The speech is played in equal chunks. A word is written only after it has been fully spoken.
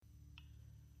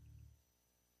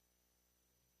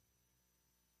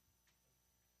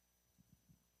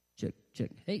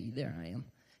check. Hey, there I am.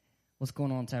 What's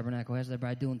going on, Tabernacle? How's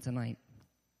everybody doing tonight?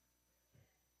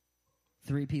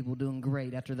 3 people doing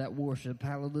great after that worship.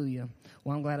 Hallelujah.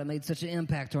 Well, I'm glad it made such an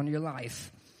impact on your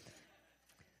life.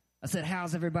 I said,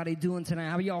 how's everybody doing tonight?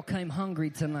 How y'all came hungry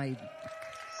tonight?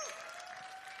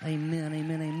 Amen,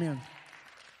 amen,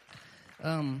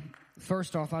 amen.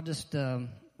 First off, I don't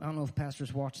know if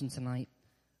Pastor's watching tonight,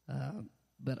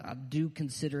 but I do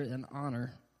consider it an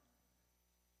honor.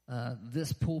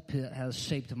 This pulpit has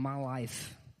shaped my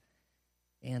life,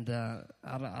 and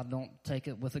I don't take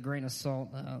it with a grain of salt.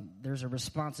 There's a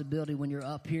responsibility when you're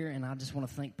up here, and I just want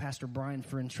to thank Pastor Brian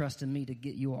for entrusting me to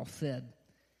get you all fed.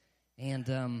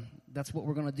 And that's what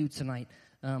we're going to do tonight.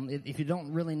 If you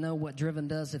don't really know what Driven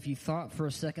does, if you thought for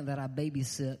a second that I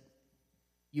babysit,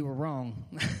 you were wrong.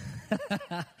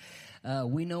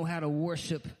 We know how to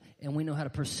worship, and we know how to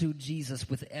pursue Jesus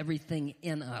with everything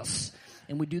in us.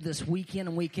 And we do this week in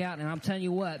and week out. And I'm telling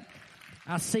you what,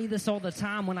 I say this all the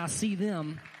time when I see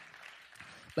them.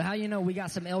 But how you know we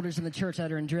got some elders in the church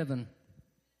that are in Driven?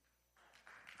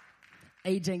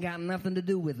 Age ain't got nothing to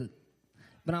do with it.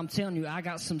 But I'm telling you, I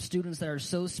got some students that are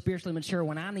so spiritually mature.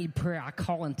 When I need prayer, I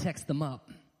call and text them up.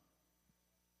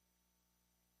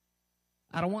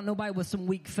 I don't want nobody with some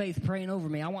weak faith praying over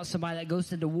me. I want somebody that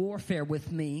goes into warfare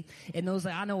with me and knows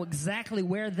that I know exactly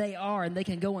where they are and they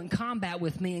can go in combat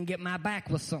with me and get my back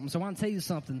with something. So I want to tell you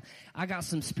something. I got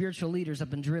some spiritual leaders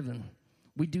up and Driven.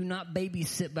 We do not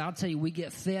babysit, but I'll tell you, we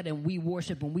get fed and we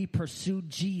worship and we pursue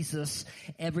Jesus,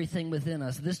 everything within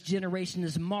us. This generation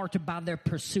is marked by their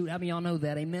pursuit. How many of y'all know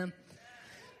that? Amen?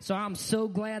 So I'm so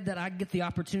glad that I get the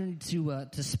opportunity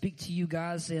to speak to you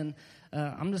guys, and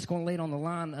I'm just going to lay it on the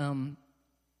line.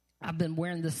 I've been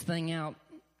wearing this thing out,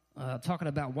 talking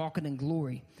about walking in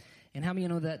glory. And how many of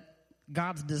you know that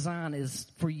God's design is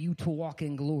for you to walk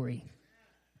in glory?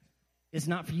 It's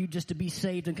not for you just to be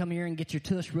saved and come here and get your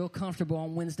tush real comfortable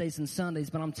on Wednesdays and Sundays.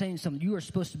 But I'm telling you something. You are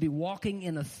supposed to be walking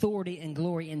in authority and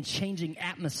glory and changing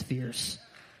atmospheres.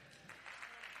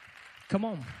 Come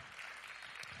on.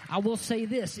 I will say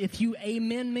this. If you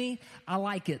amen me, I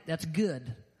like it. That's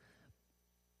good.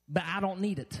 But I don't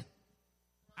need it.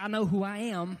 I know who I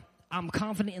am. I'm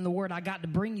confident in the word I got to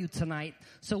bring you tonight.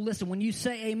 So listen, when you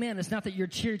say amen, it's not that you're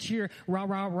cheer, rah,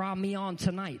 rah, rah me on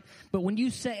tonight. But when you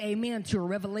say amen to a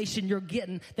revelation you're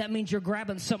getting, that means you're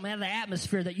grabbing something out of the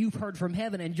atmosphere that you've heard from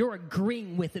heaven and you're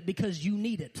agreeing with it because you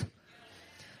need it.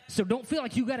 So don't feel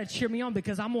like you got to cheer me on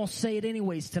because I'm going to say it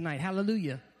anyways tonight.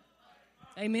 Hallelujah.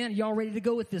 Amen. Y'all ready to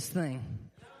go with this thing?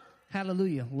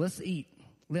 Hallelujah. Let's eat.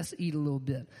 Let's eat a little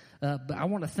bit. But I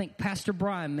want to thank Pastor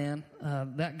Brian, man.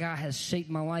 That guy has shaped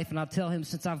my life. And I tell him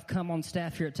since I've come on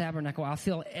staff here at Tabernacle, I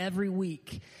feel every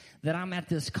week that I'm at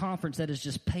this conference that is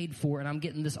just paid for and I'm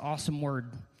getting this awesome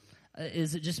word.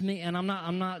 Is it just me? And I'm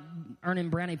not earning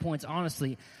brownie points,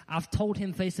 honestly. I've told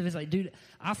him face to face, like, dude,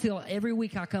 I feel every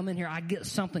week I come in here, I get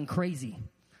something crazy.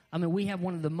 I mean, we have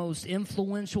one of the most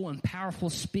influential and powerful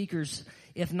speakers,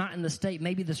 if not in the state,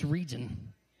 maybe this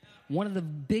region. One of the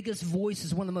biggest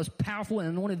voices, one of the most powerful and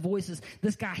anointed voices.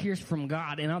 This guy hears from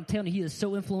God. And I'm telling you, he is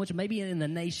so influential, maybe in the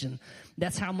nation.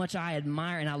 That's how much I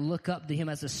admire and I look up to him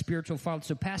as a spiritual father.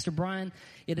 So, Pastor Brian,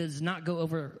 it does not go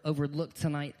overlooked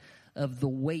tonight of the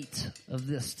weight of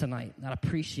this tonight. I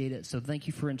appreciate it. So thank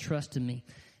you for entrusting me.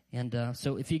 And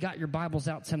so if you got your Bibles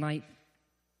out tonight,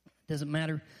 doesn't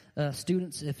matter.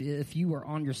 Students, if you are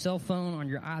on your cell phone, on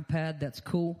your iPad, that's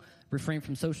cool. Refrain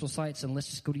from social sites, and let's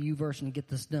just go to YouVersion and get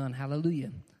this done. Hallelujah.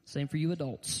 Same for you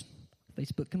adults.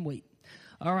 Facebook can wait.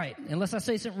 All right. Unless I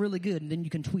say something really good, and then you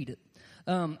can tweet it.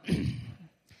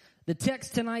 The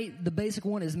text tonight, the basic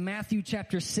one, is Matthew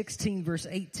chapter 16, verse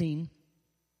 18.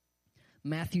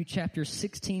 Matthew chapter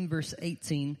 16, verse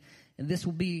 18. And this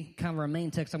will be kind of our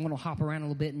main text. I'm going to hop around a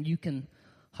little bit, and you can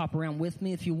hop around with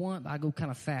me if you want. I go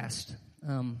kind of fast.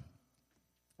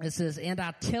 It says, "And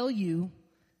I tell you,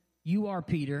 you are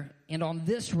Peter, and on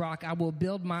this rock I will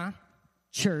build my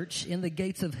church, and the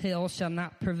gates of hell shall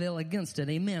not prevail against it."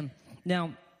 Amen.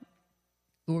 Now,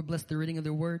 Lord, bless the reading of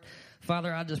their word.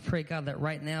 Father, I just pray, God, that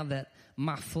right now that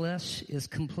my flesh is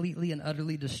completely and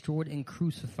utterly destroyed and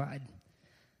crucified.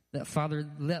 That, Father,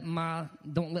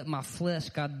 don't let my flesh,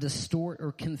 God, distort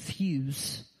or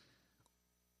confuse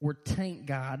or taint,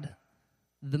 God,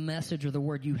 the message or the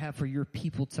word you have for your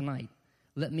people tonight.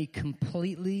 Let me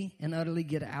completely and utterly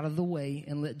get out of the way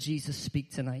and let Jesus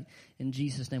speak tonight. In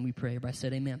Jesus' name we pray. Everybody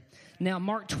said amen. Now,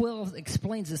 Mark 12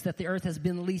 explains this, that the earth has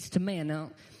been leased to man.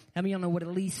 Now, how many of y'all know what a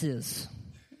lease is?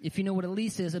 If you know what a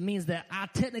lease is, it means that I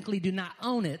technically do not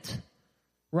own it,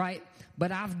 right?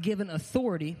 But I've given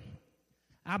authority.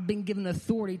 I've been given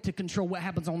authority to control what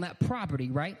happens on that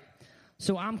property, right?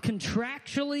 So I'm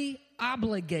contractually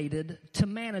obligated to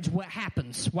manage what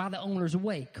happens while the owner's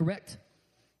away, correct?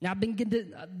 Now,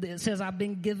 it says, I've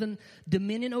been given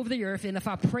dominion over the earth, and if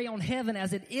I pray on heaven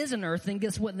as it is on earth, then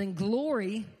guess what? Then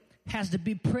glory has to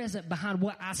be present behind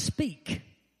what I speak.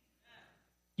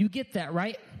 You get that,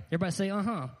 right? Everybody say,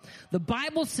 uh-huh. The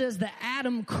Bible says that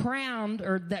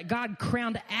that God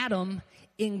crowned Adam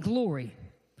in glory.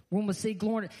 When we see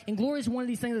glory, and glory is one of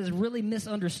these things that is really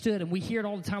misunderstood, and we hear it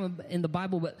all the time in the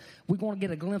Bible, but we're going to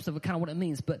get a glimpse of kind of what it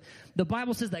means. But the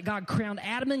Bible says that God crowned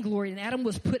Adam in glory, and Adam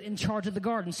was put in charge of the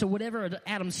garden. So whatever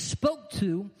Adam spoke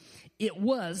to, it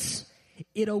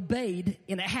obeyed,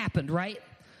 and it happened, right?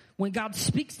 When God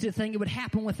speaks to a thing, it would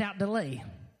happen without delay.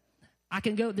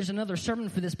 There's another sermon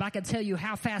for this, but I can tell you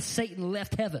how fast Satan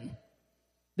left heaven.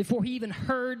 Before he even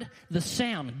heard the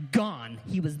sound, gone,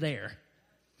 he was there.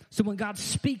 So when God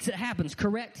speaks, it happens,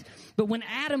 correct? But when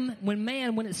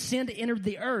it sinned, entered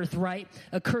the earth, right,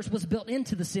 a curse was built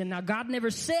into the sin. Now, God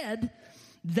never said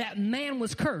that man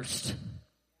was cursed.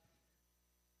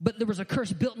 But there was a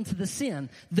curse built into the sin.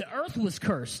 The earth was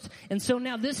cursed. And so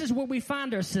now this is where we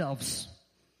find ourselves.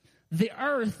 The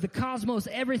earth, the cosmos,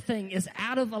 everything is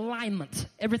out of alignment.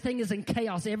 Everything is in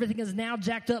chaos. Everything is now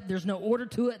jacked up. There's no order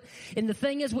to it. And the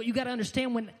thing is, what you got to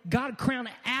understand, when God crowned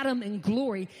Adam in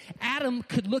glory, Adam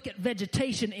could look at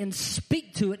vegetation and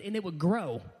speak to it, and it would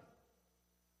grow.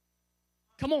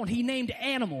 Come on, he named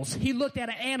animals. He looked at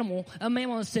an animal, a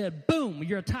mammal, and said, boom,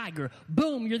 you're a tiger.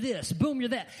 Boom, you're this. Boom, you're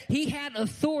that. He had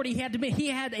authority. He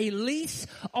had a lease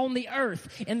on the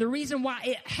earth. And the reason why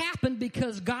it happened,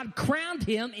 because God crowned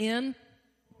him in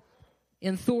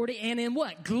authority and in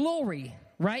what? Glory,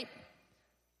 right?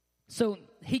 So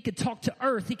he could talk to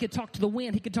earth. He could talk to the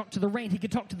wind. He could talk to the rain. He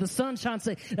could talk to the sunshine and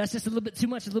say, that's just a little bit too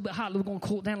much, a little bit hot. We're going to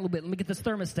cool it down a little bit. Let me get this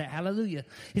thermostat. Hallelujah.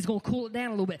 He's going to cool it down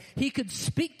a little bit. He could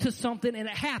speak to something and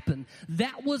it happened.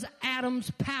 That was Adam's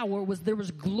power. There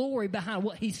was glory behind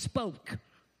what he spoke.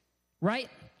 Right?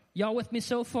 Y'all with me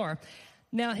so far?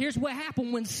 Now, here's what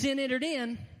happened when sin entered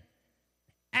in.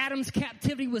 Adam's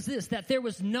captivity was this, that there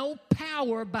was no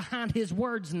power behind his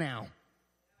words now.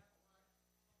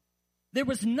 There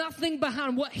was nothing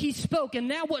behind what he spoke, and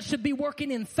now what should be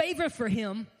working in favor for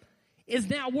him is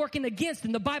now working against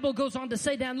him. The Bible goes on to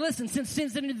say, down, listen, since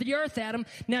sin's entered the earth, Adam,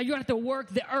 now you're going to have to work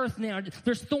the earth now.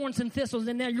 There's thorns and thistles,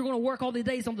 and now you're going to work all the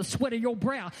days on the sweat of your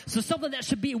brow. So something that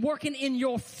should be working in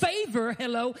your favor,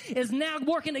 is now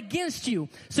working against you.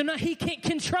 So now he can't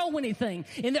control anything.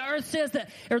 And the earth says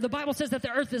that, or the Bible says that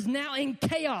the earth is now in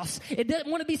chaos. It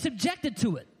doesn't want to be subjected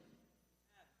to it.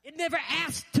 It never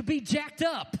asked to be jacked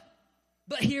up.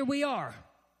 But here we are.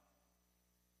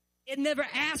 It never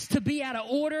asked to be out of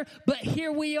order, but here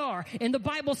we are. And the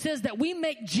Bible says that we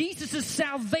make Jesus'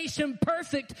 salvation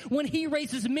perfect when he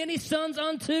raises many sons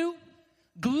unto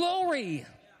glory.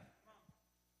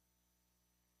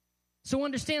 So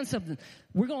understand something.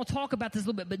 We're going to talk about this a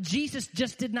little bit, but Jesus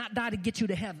just did not die to get you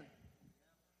to heaven.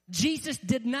 Jesus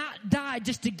did not die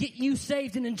just to get you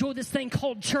saved and enjoy this thing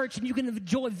called church, and you can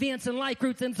enjoy events and life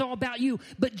groups and it's all about you.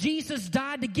 But Jesus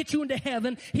died to get you into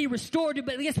heaven. He restored you,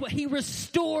 but guess what? He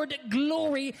restored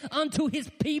glory unto his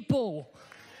people.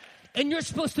 And you're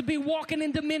supposed to be walking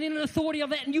in dominion and authority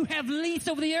of that, and you have lease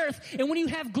over the earth. And when you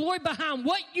have glory behind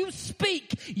what you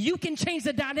speak, you can change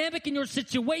the dynamic in your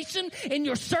situation, in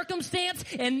your circumstance,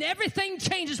 and everything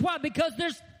changes. Why? Because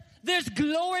there's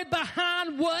glory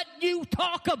behind what you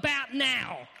talk about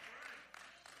now.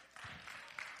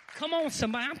 Come on,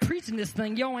 somebody. I'm preaching this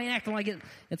thing. Y'all ain't acting like it.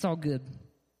 It's all good.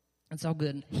 It's all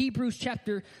good. Hebrews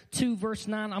chapter 2, verse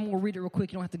 9. I'm going to read it real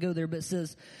quick. You don't have to go there, but it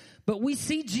says, but we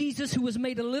see Jesus, who was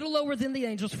made a little lower than the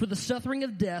angels for the suffering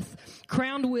of death,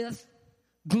 crowned with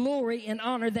glory and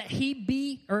honor, that he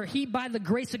by the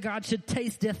grace of God should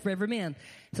taste death for every man.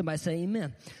 Somebody say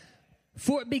amen.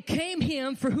 For it became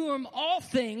him for whom all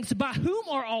things, by whom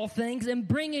are all things, and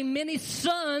bringing many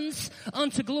sons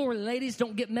unto glory. Ladies,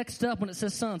 don't get mixed up when it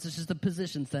says sons. It's just a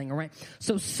position thing, all right?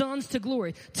 So sons to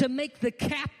glory, to make the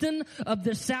captain of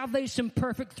their salvation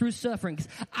perfect through sufferings.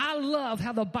 I love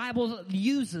how the Bible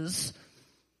uses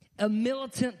a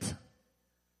militant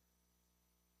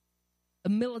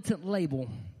label.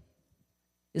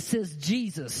 It says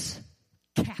Jesus,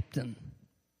 captain.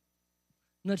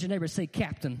 Nudge your neighbor, say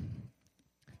captain.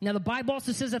 Now, the Bible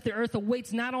also says that the earth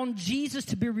awaits not on Jesus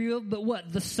to be revealed, but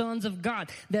what? The sons of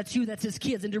God. That's you, that's his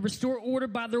kids. And to restore order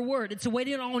by their word. It's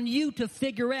waiting on you to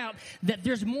figure out that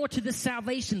there's more to this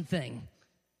salvation thing.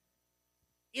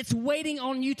 It's waiting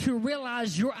on you to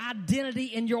realize your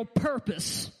identity and your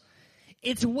purpose.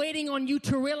 It's waiting on you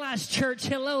to realize, church,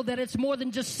 that it's more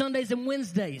than just Sundays and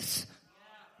Wednesdays.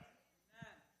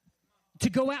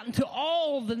 To go out into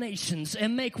all the nations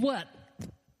and make what?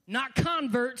 Not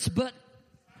converts, but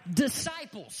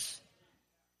disciples.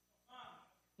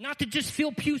 Not to just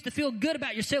fill pews to feel good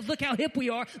about yourself. Look how hip we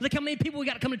are. Look how many people we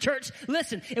got to come to church.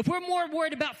 Listen, if we're more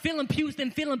worried about filling pews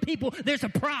than filling people, there's a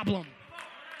problem.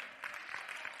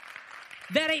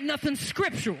 That ain't nothing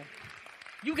scriptural.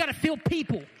 You got to fill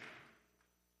people.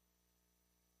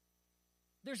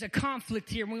 There's a conflict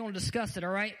here, and we're going to discuss it,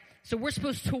 all right? So we're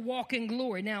supposed to walk in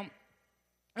glory. Now,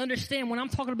 understand, when I'm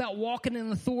talking about walking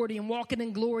in authority and walking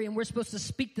in glory, and we're supposed to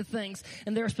speak to things,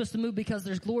 and they're supposed to move because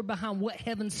there's glory behind what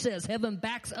heaven says. Heaven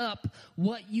backs up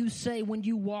what you say when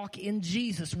you walk in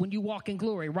Jesus, when you walk in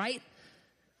glory, right?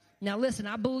 Now listen,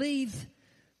 I believe,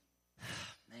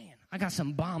 man, I got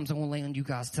some bombs I want to lay on you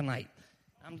guys tonight.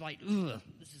 I'm like, ugh,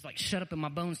 this is like shut up in my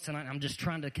bones tonight. I'm just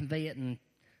trying to convey it and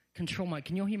control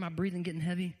can y'all hear my breathing getting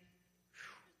heavy?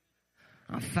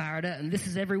 I'm fired up, and this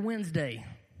is every Wednesday.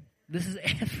 This is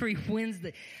every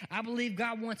Wednesday. I believe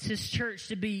God wants his church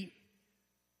to be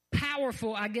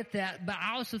powerful. I get that. But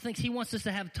I also think he wants us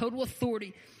to have total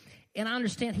authority. And I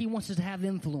understand he wants us to have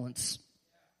influence.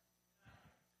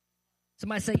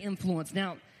 Somebody say influence.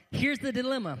 Now, here's the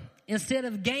dilemma. Instead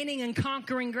of gaining and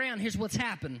conquering ground, here's what's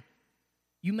happened.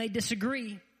 You may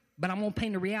disagree, but I'm going to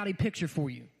paint a reality picture for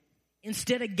you.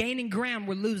 Instead of gaining ground,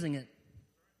 we're losing it.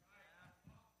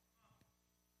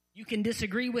 You can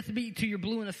disagree with me till you're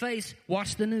blue in the face.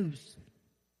 Watch the news.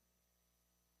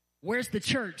 Where's the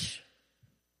church?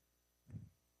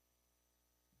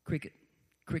 Cricket,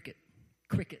 cricket,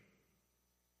 cricket.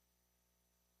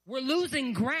 We're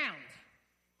losing ground.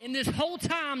 And this whole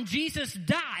time, Jesus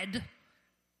died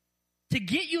to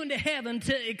get you into heaven,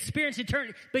 to experience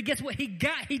eternity. But guess what? He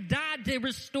died to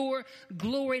restore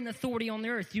glory and authority on the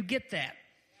earth. You get that?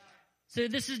 So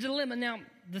this is the dilemma. Now,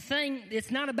 the thing, it's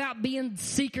not about being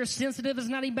seeker sensitive. It's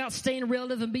not even about staying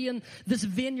relative and being this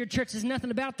vineyard church. There's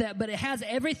nothing about that. But it has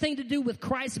everything to do with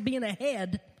Christ being a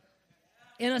head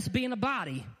and us being a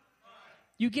body.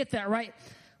 You get that, right?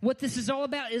 What this is all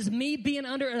about is me being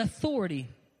under an authority.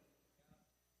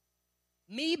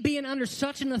 Me being under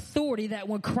such an authority that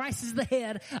when Christ is the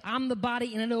head, I'm the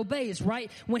body and it obeys, right?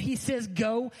 When he says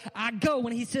go, I go.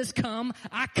 When he says come,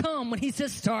 I come. When he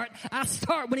says start, I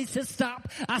start. When he says stop,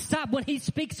 I stop. When he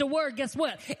speaks a word, guess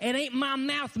what? It ain't my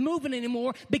mouth moving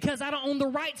anymore because I don't own the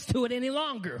rights to it any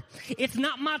longer. It's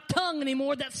not my tongue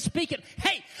anymore that's speaking.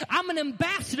 Hey, I'm an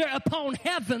ambassador upon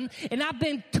heaven, and I've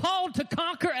been called to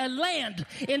conquer a land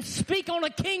and speak on a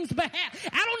king's behalf.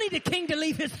 I don't need the king to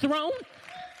leave his throne.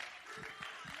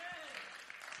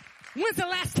 When's the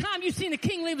last time you seen a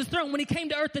king leave his throne? When he came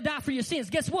to earth to die for your sins.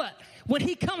 Guess what? When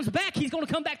he comes back, he's going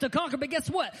to come back to conquer. But guess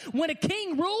what? When a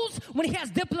king rules, when he has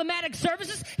diplomatic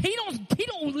services, he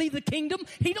don't leave the kingdom.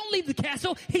 He don't leave the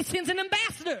castle. He sends an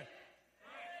ambassador.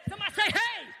 Somebody say,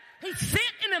 hey, he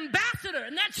sent an ambassador,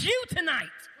 and that's you tonight.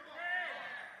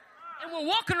 And we're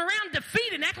walking around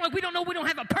defeated, acting like we don't know we don't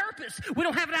have a purpose. We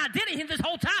don't have an identity. And this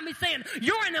whole time he's saying,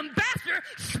 you're an ambassador.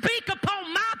 Speak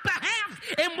upon my behalf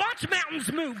and watch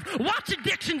mountains move. Watch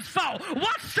addictions fall.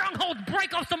 Watch strongholds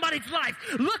break off somebody's life.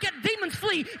 Look at demons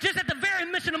flee just at the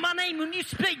very mention of my name when you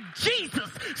speak Jesus.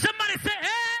 Somebody say,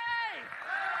 hey!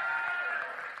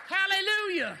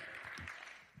 Hallelujah.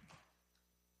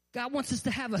 God wants us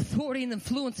to have authority and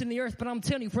influence in the earth, but I'm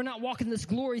telling you, if we're not walking this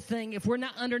glory thing, if we're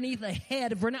not underneath a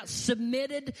head, if we're not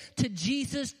submitted to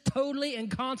Jesus totally and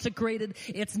consecrated,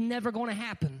 it's never going to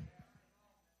happen.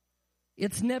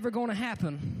 It's never going to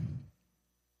happen.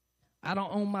 I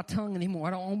don't own my tongue anymore.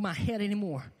 I don't own my head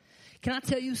anymore. Can I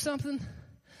tell you something?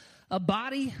 A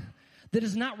body that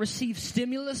does not receive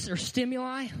stimulus or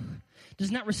stimuli,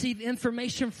 does not receive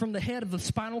information from the head of the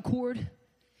spinal cord,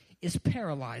 is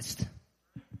paralyzed.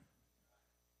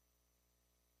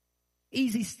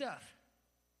 Easy stuff.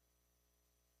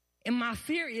 And my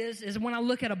fear is when I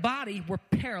look at a body, we're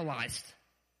paralyzed.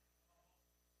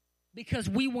 Because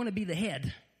we want to be the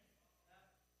head.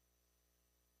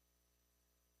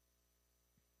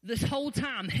 This whole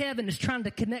time, heaven is trying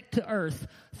to connect to earth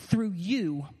through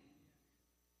you,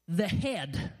 the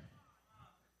head.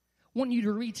 Want you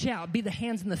to reach out, be the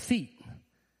hands and the feet.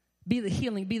 Be the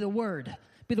healing, be the word.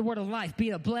 Be the word of life,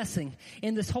 be a blessing.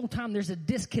 And this whole time there's a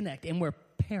disconnect and we're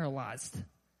paralyzed.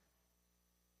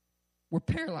 We're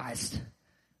paralyzed.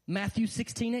 Matthew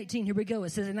 16:18, here we go.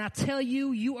 It says, and I tell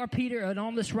you, you are Peter, and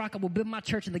on this rock I will build my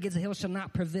church, and the gates of hell shall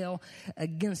not prevail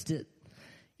against it.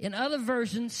 In other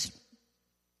versions,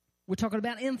 we're talking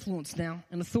about influence now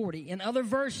and authority. In other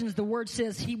versions, the word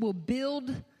says, he will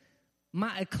build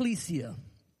my ecclesia.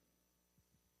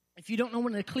 If you don't know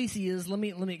what an ecclesia is, let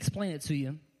me explain it to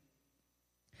you.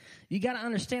 You got to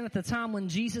understand at the time when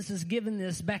Jesus is given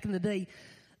this back in the day,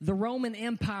 the Roman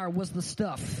Empire was the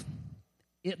stuff.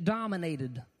 It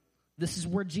dominated. This is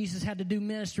where Jesus had to do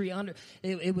ministry under.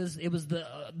 It was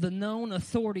the known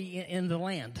authority in the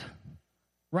land,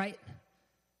 right?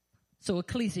 So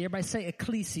ecclesia, everybody say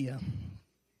ecclesia.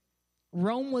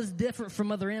 Rome was different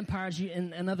from other empires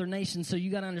and other nations, so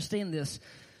you got to understand this.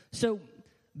 So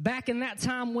back in that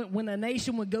time when a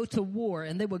nation would go to war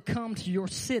and they would come to your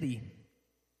city,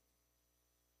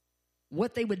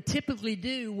 what they would typically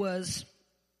do was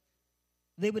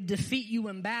they would defeat you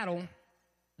in battle.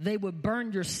 They would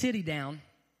burn your city down.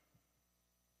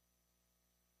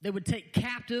 They would take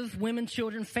captive women,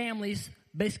 children, families,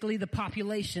 basically the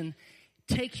population,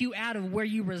 take you out of where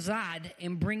you reside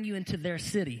and bring you into their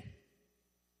city.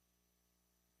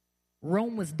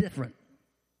 Rome was different.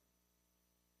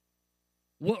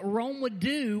 What Rome would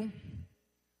do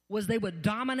was they would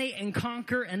dominate and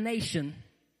conquer a nation.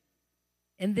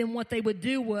 And then what they would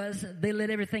do was they let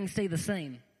everything stay the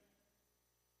same.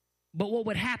 But what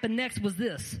would happen next was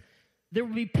this. There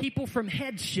would be people from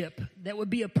headship that would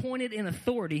be appointed in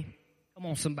authority. Come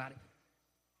on, somebody.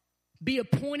 Be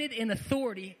appointed in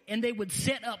authority, and they would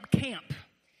set up camp.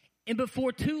 And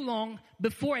before too long,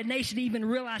 before a nation even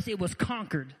realized it was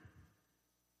conquered,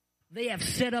 they have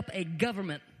set up a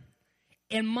government.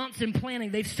 In months in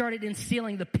planning, they've started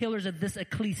instilling the pillars of this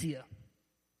ecclesia.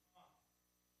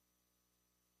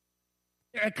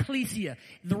 Their ecclesia.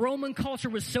 The Roman culture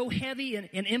was so heavy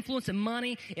in influence and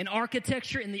money, in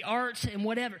architecture, in the arts, and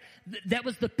whatever. That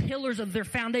was the pillars of their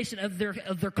foundation, of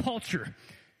their culture.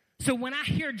 So when I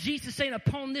hear Jesus saying,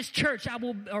 upon this church,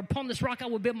 or upon this rock I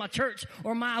will build my church,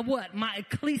 or my what? My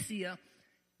ecclesia.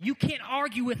 You can't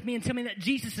argue with me and tell me that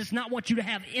Jesus does not want you to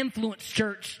have influence,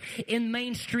 church, in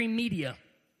mainstream media.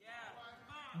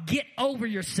 Get over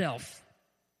yourself.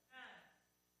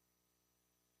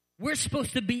 We're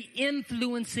supposed to be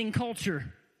influencing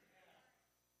culture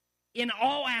in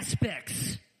all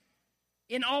aspects.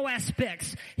 In all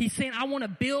aspects. He's saying, I want to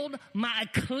build my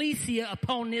ecclesia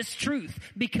upon this truth.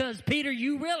 Because, Peter,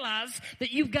 you realize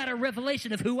that you've got a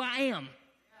revelation of who I am.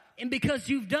 And because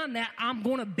you've done that, I'm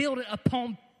going to build it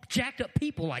upon jacked up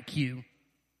people like you.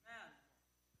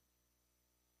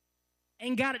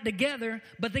 Ain't got it together,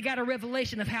 but they got a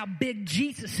revelation of how big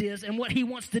Jesus is and what he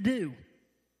wants to do.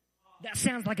 That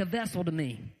sounds like a vessel to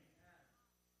me.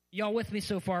 Y'all with me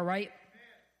so far, right?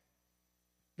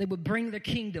 They would bring the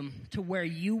kingdom to where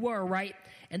you were, right?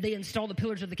 And they install the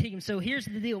pillars of the kingdom. So here's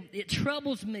the deal. It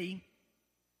troubles me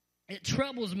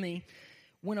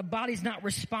when a body's not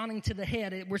responding to the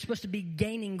head. We're supposed to be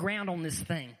gaining ground on this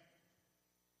thing.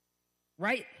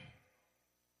 Right?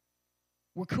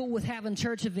 We're cool with having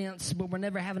church events, but we're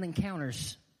never having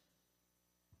encounters.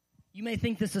 You may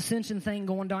think this Ascension thing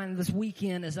going down this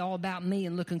weekend is all about me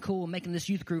and looking cool and making this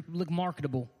youth group look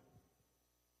marketable.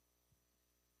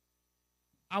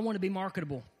 I want to be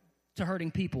marketable to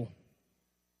hurting people.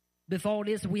 But if all it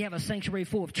is, we have a sanctuary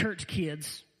full of church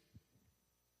kids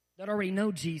that already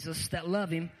know Jesus, that love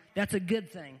him, that's a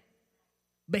good thing.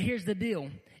 But here's the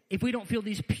deal. If we don't fill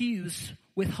these pews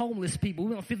with homeless people,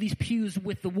 we don't fill these pews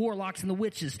with the warlocks and the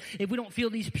witches, if we don't fill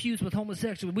these pews with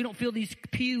homosexuals, we don't fill these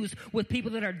pews with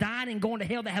people that are dying and going to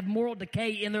hell that have moral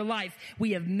decay in their life,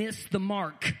 we have missed the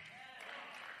mark.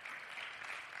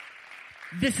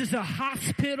 This is a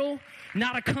hospital,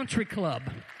 not a country club.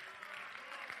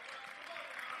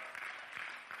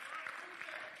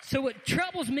 So it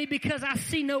troubles me because I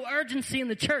see no urgency in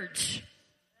the church.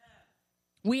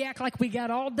 We act like we got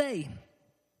all day.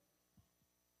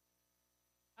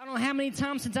 I don't know how many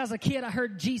times since I was a kid I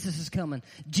heard Jesus is coming.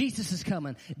 Jesus is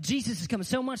coming. Jesus is coming.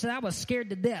 So much that I was scared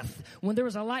to death. When there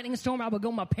was a lightning storm, I would go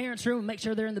in my parents' room and make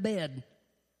sure they're in the bed.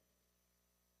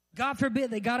 God forbid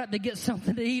they got up to get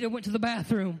something to eat or went to the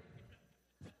bathroom.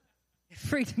 It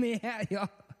freaked me out, y'all.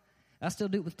 I still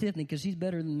do it with Tiffany because she's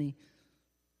better than me.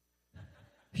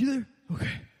 You there? Okay.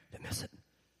 Didn't miss it.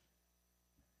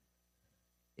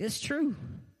 It's true.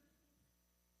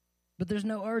 But there's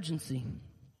no urgency.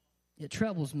 It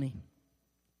troubles me.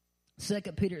 2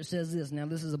 Peter says this. Now,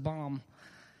 this is a bomb.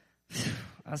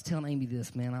 I was telling Amy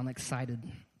this, man. I'm excited.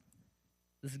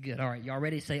 This is good. All right. Y'all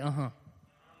ready to say uh-huh?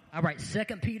 All right.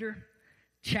 2 Peter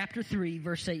chapter 3,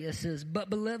 verse 8, it says, but,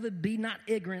 beloved, be not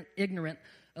ignorant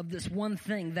of this one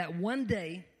thing, that one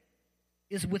day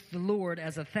is with the Lord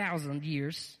as 1,000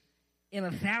 years, and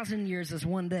 1,000 years as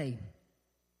one day.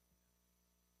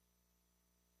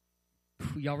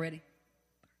 Y'all ready?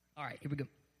 All right. Here we go.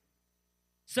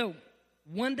 So,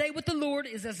 one day with the Lord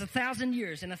is as 1,000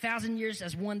 years, and 1,000 years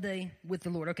as one day with the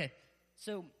Lord. Okay,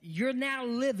 so you're now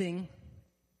living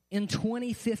in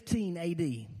 2015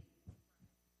 AD.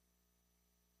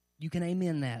 You can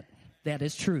amen that. That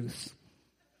is truth.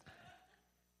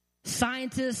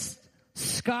 Scientists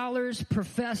scholars,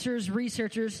 professors,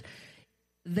 researchers,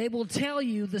 they will tell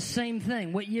you the same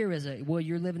thing. What year is it? Well,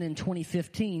 you're living in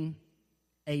 2015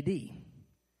 AD.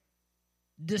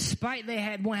 Despite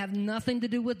they won't have nothing to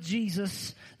do with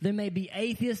Jesus, they may be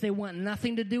atheists, they want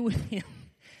nothing to do with him.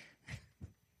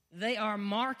 They are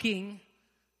marking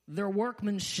their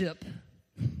workmanship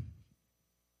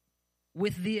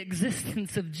with the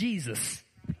existence of Jesus.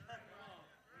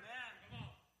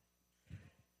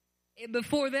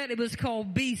 Before that, it was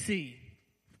called BC.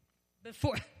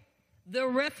 They're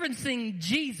referencing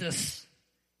Jesus,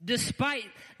 despite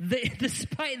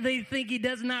they think he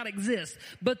does not exist.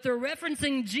 But they're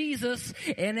referencing Jesus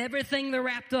and everything they're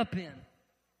wrapped up in.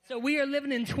 So we are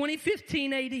living in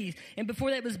 2015 AD, and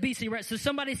before that was BC, right? So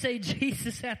somebody say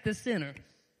Jesus at the center.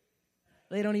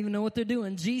 They don't even know what they're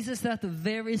doing. Jesus at the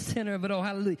very center of it all.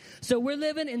 Hallelujah. So we're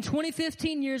living in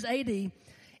 2015 years AD,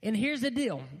 and here's the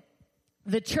deal.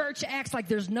 The church acts like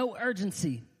there's no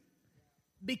urgency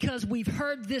because we've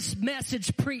heard this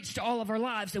message preached all of our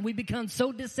lives, and we become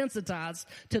so desensitized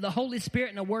to the Holy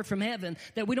Spirit and a word from heaven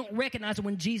that we don't recognize it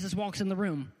when Jesus walks in the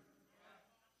room.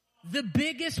 The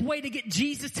biggest way to get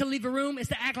Jesus to leave a room is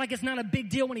to act like it's not a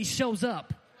big deal when he shows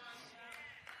up.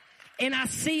 And I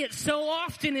see it so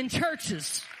often in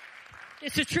churches.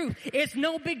 It's the truth. It's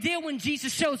no big deal when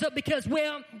Jesus shows up because,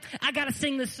 well, I got to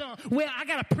sing this song. Well, I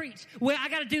got to preach. Well, I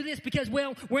got to do this because,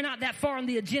 well, we're not that far on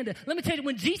the agenda. Let me tell you,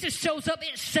 when Jesus shows up,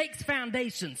 it shakes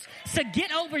foundations. So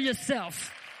get over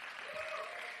yourself.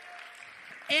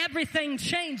 Everything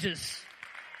changes.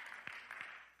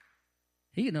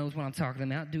 He knows what I'm talking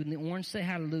about. Dude in the orange, say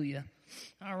hallelujah.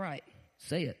 All right.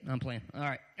 Say it. I'm playing. All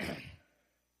right.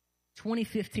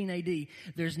 2015 AD,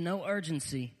 there's no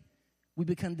urgency. We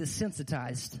become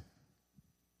desensitized.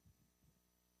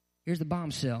 Here's the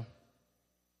bombshell.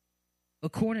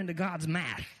 According to God's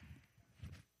math,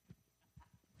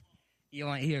 you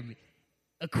might hear me.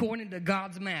 According to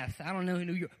God's math, I don't know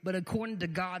who you're, but according to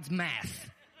God's math,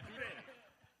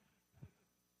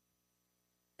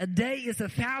 a day is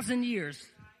 1,000 years,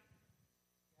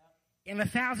 and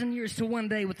 1,000 years to one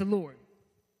day with the Lord.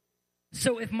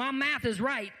 So if my math is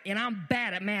right, and I'm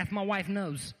bad at math, my wife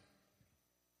knows.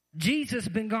 Jesus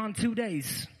has been gone 2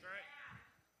 days.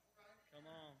 Come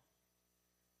on.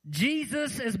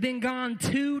 Jesus has been gone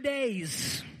 2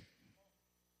 days.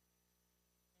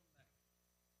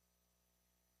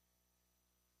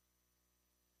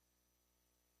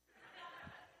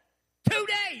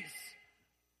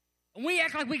 And we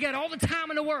act like we got all the time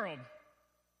in the world.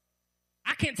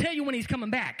 I can't tell you when he's coming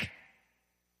back.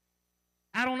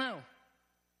 I don't know.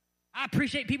 I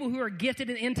appreciate people who are gifted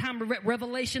in end-time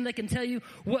revelation. They can tell you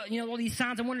what, all these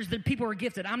signs and wonders that people are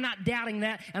gifted. I'm not doubting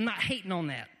that. I'm not hating on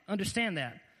that. Understand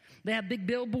that. They have big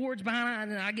billboards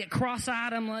behind it, and I get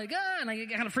cross-eyed. I'm like, and I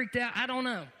get kind of freaked out. I don't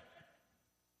know.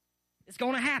 It's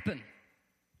going to happen.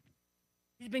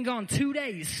 He's been gone 2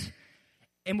 days,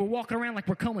 and we're walking around like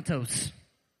we're comatose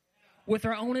with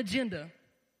our own agenda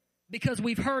because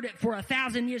we've heard it for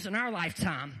 1,000 years in our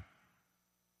lifetime.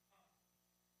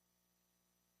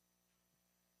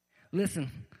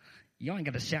 Listen, y'all ain't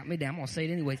got to shout me down. I'm going to say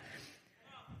it anyways.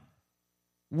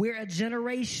 We're a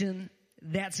generation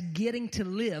that's getting to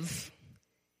live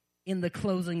in the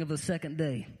closing of the second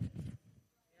day.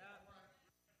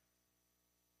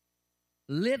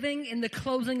 Living in the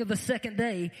closing of the second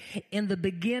day in the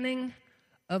beginning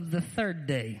of the third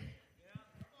day.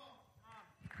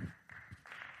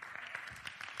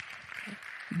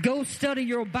 Go study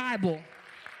your Bible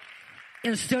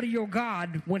and study your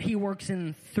God when he works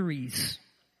in threes.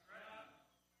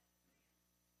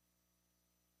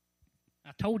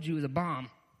 I told you it was a bomb.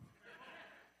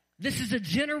 This is a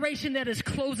generation that is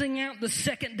closing out the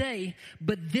second day,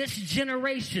 but this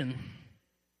generation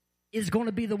is going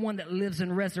to be the one that lives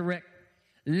in resurrection.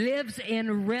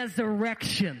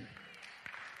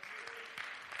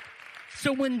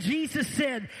 So when Jesus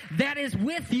said, that is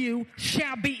with you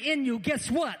shall be in you, guess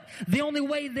what? The only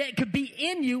way that could be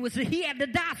in you was that he had to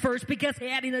die first because he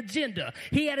had an agenda.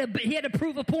 He had to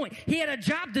prove a point. He had a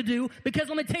job to do because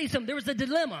let me tell you something, there was a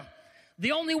dilemma.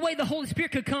 The only way the Holy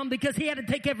Spirit could come because he had to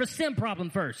take care of a sin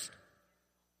problem first.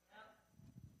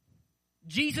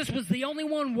 Jesus was the only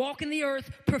one walking the earth,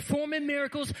 performing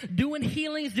miracles, doing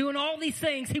healings, doing all these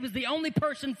things. He was the only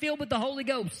person filled with the Holy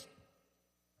Ghost.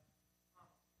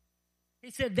 He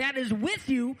said, that is with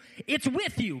you. It's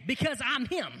with you because I'm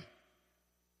him.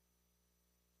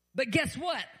 But guess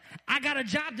what? I got a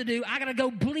job to do. I got to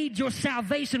go bleed your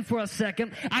salvation for a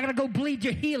second. I got to go bleed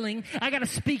your healing. I got to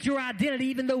speak your identity.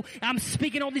 Even though I'm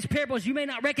speaking all these parables, you may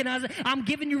not recognize it. I'm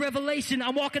giving you revelation.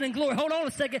 I'm walking in glory. Hold on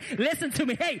a second. Listen to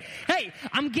me. Hey,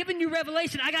 I'm giving you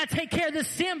revelation. I got to take care of this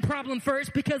sin problem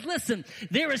first because listen,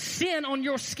 there is sin on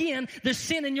your skin. There's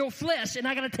sin in your flesh, and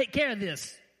I got to take care of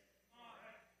this.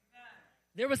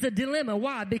 There was a dilemma.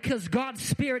 Why? Because God's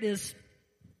Spirit is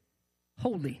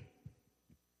holy.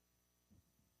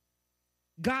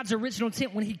 God's original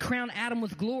intent when he crowned Adam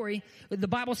with glory, the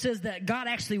Bible says that God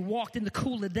actually walked in the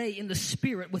cool of day in the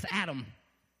Spirit with Adam.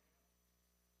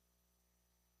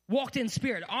 Walked in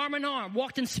spirit, arm in arm,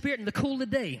 walked in spirit in the cool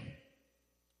of day.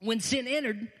 When sin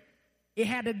entered, it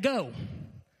had to go.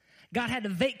 God had to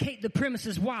vacate the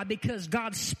premises. Why? Because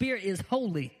God's Spirit is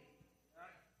holy.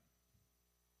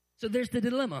 So there's the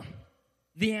dilemma.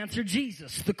 The answer,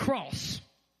 Jesus, the cross.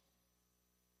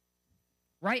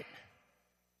 Right?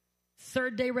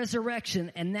 Third day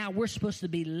resurrection, and now we're supposed to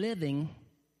be living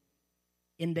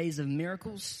in days of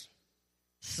miracles,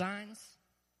 signs,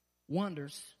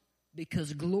 wonders,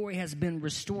 because glory has been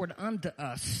restored unto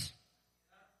us.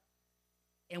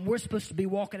 And we're supposed to be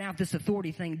walking out this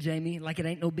authority thing, Jamie, like it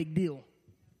ain't no big deal.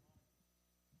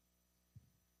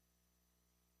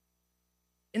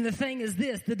 And the thing is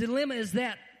this, the dilemma is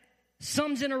that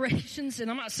some generations, and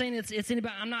I'm not saying it's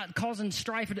anybody, I'm not causing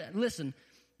strife. Listen,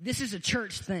 this is a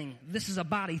church thing. This is a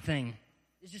body thing.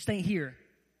 It just ain't here.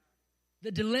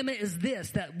 The dilemma is this,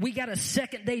 that we got a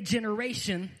second day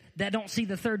generation that don't see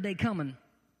the third day coming.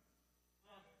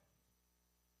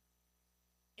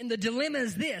 And the dilemma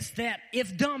is this, that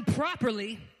if done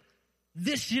properly,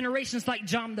 this generation's like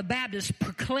John the Baptist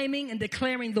proclaiming and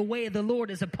declaring the way of the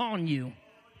Lord is upon you.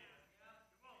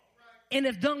 And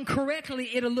if done correctly,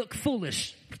 it'll look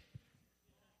foolish.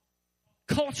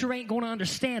 Culture ain't going to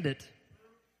understand it.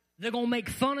 They're going to make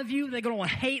fun of you. They're going to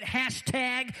hate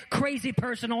hashtag crazy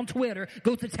person on Twitter.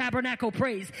 Go to Tabernacle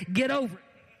Praise. Get over it.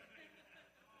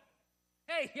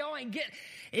 Hey, y'all ain't get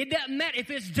it. Doesn't matter. If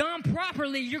it's done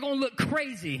properly, you're going to look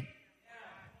crazy.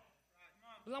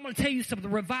 Well, I'm going to tell you something.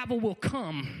 Revival will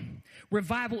come.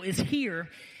 Revival is here.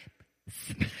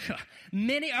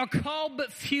 Many are called,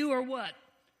 but few are what?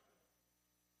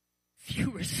 Few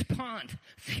respond.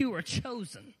 Few are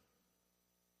chosen.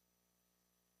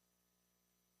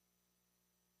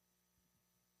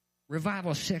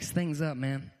 Revival shakes things up,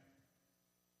 man.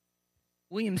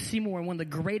 William Seymour, in one of the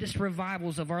greatest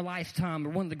revivals of our lifetime, or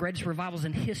one of the greatest revivals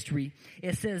in history,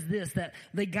 it says this, that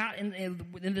they got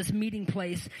in this meeting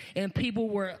place, and people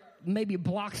were maybe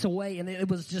blocks away, and it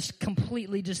was just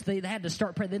completely they had to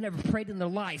start praying. They never prayed in their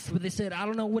life, but they said, I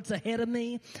don't know what's ahead of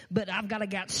me, but I've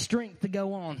got strength to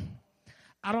go on.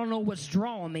 I don't know what's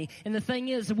drawing me. And the thing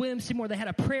is, William Seymour, they had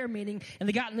a prayer meeting, and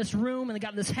they got in this room, and they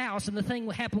got in this house, and the thing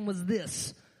what happened was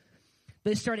this.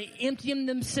 They started emptying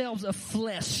themselves of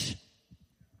flesh.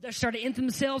 They started emptying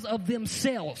themselves of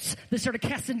themselves. They started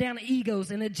casting down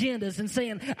egos and agendas and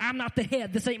saying, I'm not the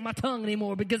head. This ain't my tongue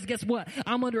anymore because guess what?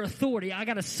 I'm under authority. I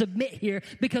got to submit here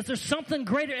because there's something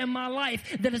greater in my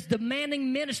life that is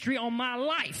demanding ministry on my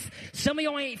life. Some of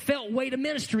y'all ain't felt weight of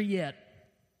ministry yet.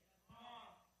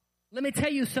 Let me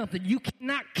tell you something. You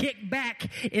cannot kick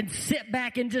back and sit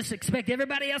back and just expect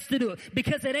everybody else to do it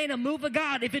because it ain't a move of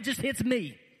God if it just hits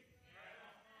me.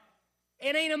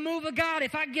 It ain't a move of God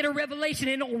if I get a revelation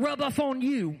and it don't rub off on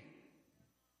you.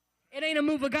 It ain't a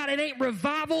move of God. It ain't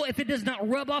revival if it does not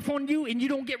rub off on you and you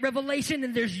don't get revelation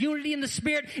and there's unity in the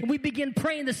Spirit and we begin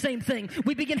praying the same thing.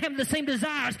 We begin having the same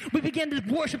desires. We begin to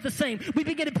worship the same. We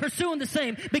begin to pursue the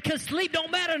same because sleep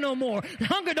don't matter no more.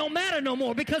 Hunger don't matter no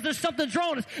more because there's something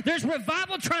drawing us. There's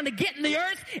revival trying to get in the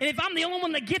earth, and if I'm the only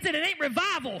one that gets it, it ain't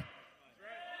revival.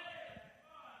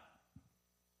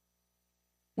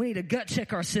 We need to gut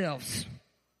check ourselves.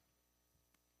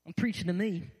 I'm preaching to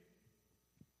me.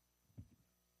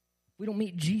 We don't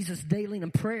meet Jesus daily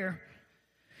in prayer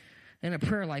and a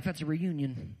prayer life. That's a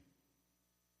reunion.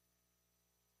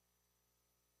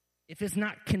 If it's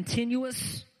not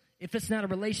continuous, if it's not a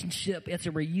relationship, it's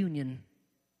a reunion.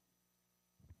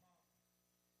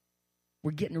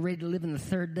 We're getting ready to live in the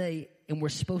third day, and we're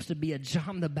supposed to be a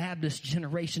John the Baptist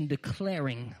generation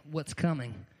declaring what's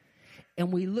coming.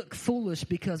 And we look foolish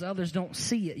because others don't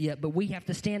see it yet, but we have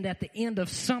to stand at the end of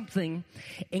something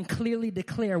and clearly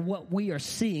declare what we are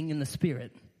seeing in the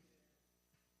Spirit.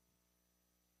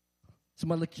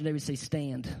 Somebody look at your neighbor and say,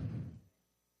 stand.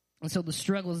 And so the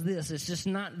struggle is this. It's just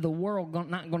not the world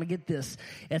not going to get this.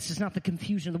 It's just not the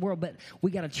confusion of the world, but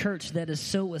we got a church that is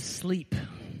so asleep.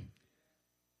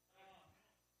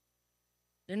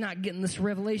 They're not getting this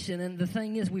revelation. And the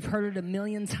thing is, we've heard it a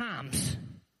million times.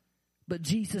 but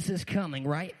Jesus is coming,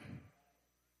 right?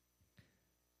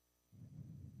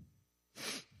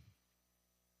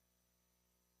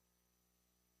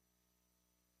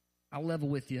 I'll level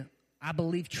with you. I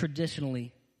believe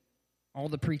traditionally, all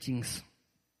the preachings,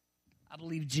 I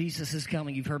believe Jesus is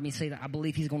coming. You've heard me say that. I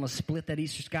believe he's going to split that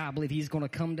eastern sky. I believe he's going to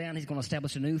come down. He's going to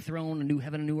establish a new throne, a new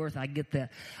heaven, a new earth. I get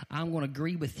that. I'm going to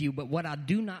agree with you. But what I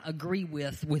do not agree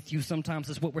with you sometimes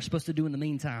is what we're supposed to do in the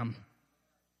meantime.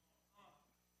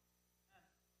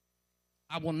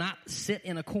 I will not sit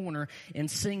in a corner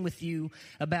and sing with you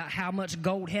about how much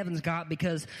gold heaven's got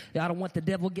because I don't want the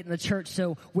devil getting the church.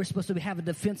 So we're supposed to have a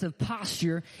defensive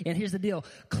posture. And here's the deal.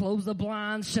 Close the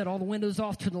blinds, shut all the windows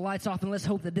off, turn the lights off, and let's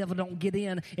hope the devil don't get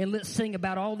in. And let's sing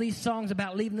about all these songs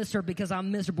about leaving this earth because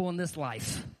I'm miserable in this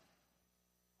life.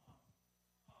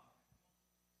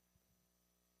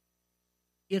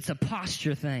 It's a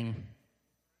posture thing.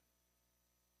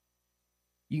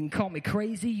 You can call me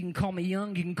crazy. You can call me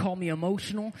young. You can call me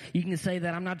emotional. You can say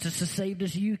that I'm not just as saved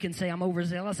as you. You can say I'm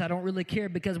overzealous. I don't really care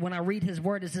because when I read his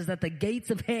word, it says that the gates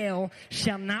of hell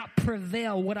shall not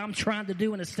prevail what I'm trying to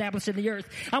do and establish in the earth.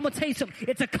 I'm going to tell you something.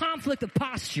 It's a conflict of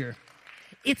posture.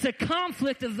 It's a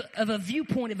conflict of a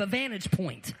viewpoint, of a vantage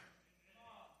point.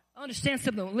 Understand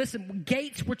something. Listen,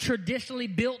 gates were traditionally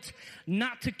built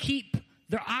not to keep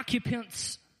their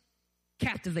occupants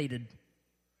captivated.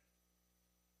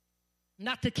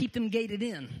 Not to keep them gated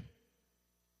in.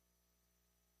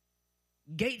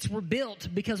 Gates were built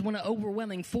because when an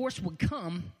overwhelming force would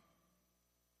come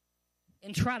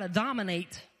and try to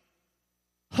dominate,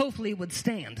 hopefully it would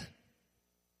stand.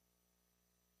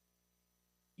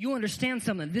 You understand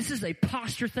something. This is a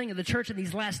posture thing of the church in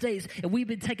these last days, and we've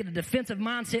been taking a defensive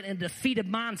mindset and a defeated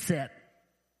mindset.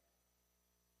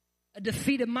 A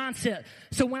defeated mindset.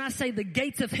 So when I say the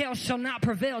gates of hell shall not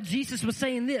prevail, Jesus was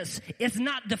saying this. It's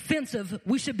not defensive.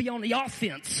 We should be on the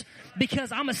offense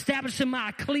because I'm establishing my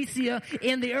ecclesia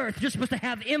in the earth. You're supposed to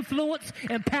have influence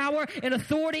and power and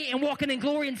authority and walking in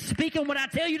glory and speaking when I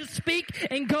tell you to speak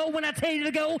and go when I tell you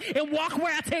to go and walk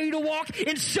where I tell you to walk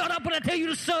and shut up when I tell you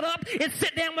to shut up and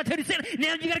sit down when I tell you to sit.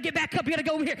 Now you got to get back up. You got to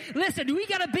go over here. Listen, we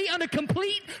got to be under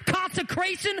complete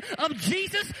consecration of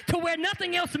Jesus to where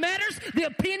nothing else matters. The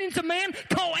opinions of man,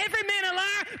 call every man a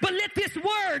liar, but let this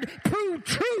word prove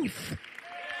truth.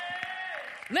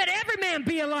 Let every man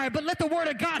be a liar, but let the word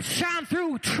of God shine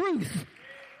through truth.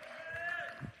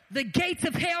 The gates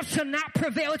of hell shall not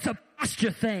prevail. It's a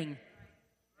posture thing.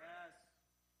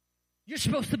 You're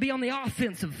supposed to be on the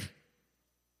offensive.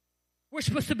 We're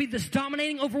supposed to be this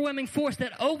dominating, overwhelming force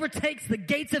that overtakes the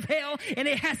gates of hell, and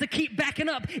it has to keep backing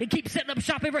up and keep setting up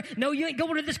shop everywhere. No, you ain't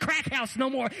going to this crack house no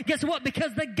more. Guess what?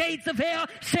 Because the gates of hell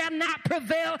shall not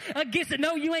prevail against it.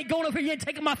 No, you ain't going over here. You ain't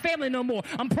taking my family no more.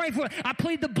 I'm praying for it. I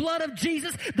plead the blood of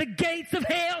Jesus. The gates of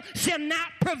hell shall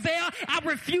not prevail. I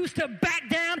refuse to back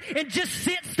down and just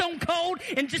sit stone cold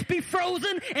and just be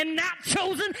frozen and not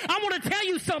chosen. I want to tell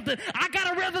you something. I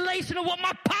got a revelation of what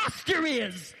my posture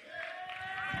is.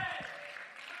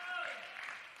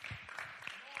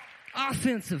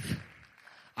 Offensive.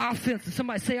 Offensive.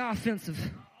 Somebody say offensive.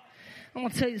 I'm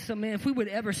going to tell you something, man. If we would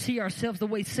ever see ourselves the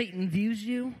way Satan views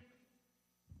you,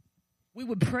 we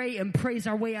would pray and praise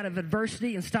our way out of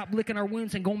adversity and stop licking our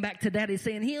wounds and going back to daddy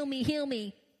saying, heal me, heal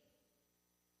me.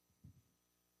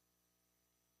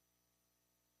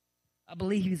 I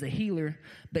believe he's a healer,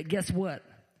 but guess what?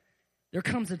 There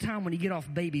comes a time when you get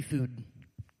off baby food.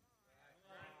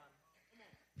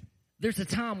 There's a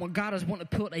time when God is wanting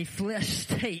to put a flesh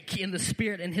steak in the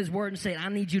spirit and his word and say, I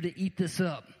need you to eat this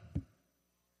up.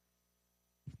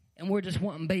 And we're just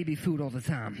wanting baby food all the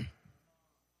time.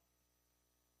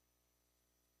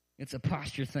 It's a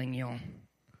posture thing, y'all.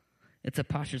 It's a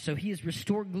posture. So he has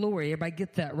restored glory. Everybody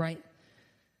get that, right?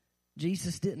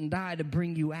 Jesus didn't die to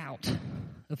bring you out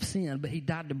of sin, but he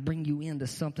died to bring you into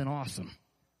something awesome.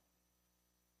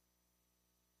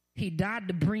 He died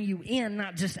to bring you in,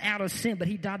 not just out of sin, but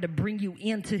he died to bring you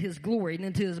into his glory and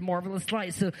into his marvelous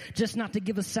light. So just not to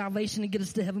give us salvation and get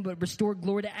us to heaven, but restore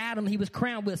glory to Adam he was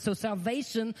crowned with. So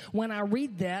salvation, when I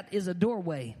read that, is a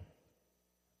doorway.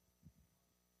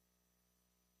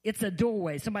 It's a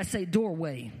doorway. Somebody say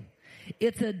doorway.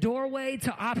 It's a doorway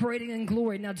to operating in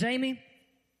glory. Now, Jamie,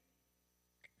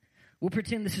 we'll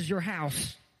pretend this is your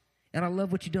house, and I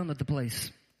love what you've done with the place.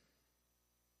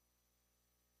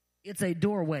 It's a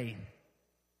doorway.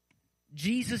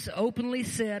 Jesus openly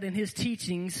said in his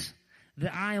teachings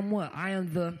that I am what? I am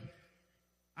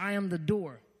the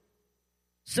door.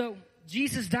 So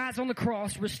Jesus dies on the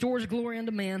cross, restores glory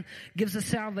unto man, gives us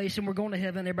salvation. We're going to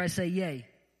heaven. Everybody say yay.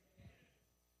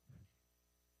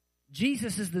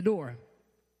 Jesus is the door.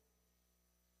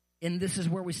 And this is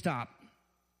where we stop.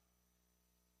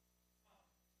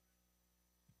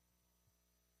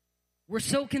 We're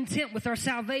so content with our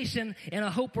salvation and a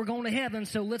hope we're going to heaven,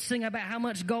 so let's sing about how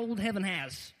much gold heaven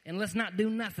has. And let's not do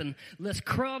nothing. Let's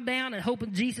crawl down and hope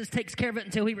Jesus takes care of it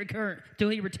until he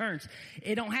returns.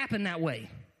 It don't happen that way.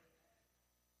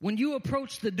 When you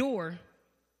approach the door,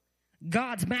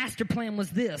 God's master plan was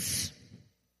this.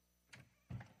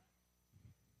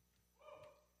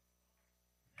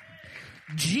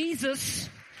 Jesus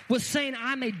was saying,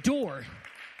 I'm a door.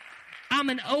 I'm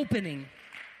an opening.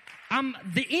 I'm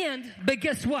the end, but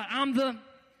guess what? I'm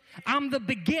the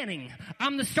beginning.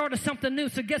 I'm the start of something new.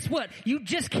 So guess what? You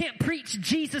just can't preach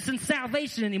Jesus and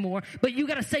salvation anymore, but you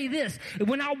got to say this.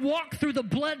 When I walk through the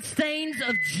blood stains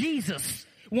of Jesus,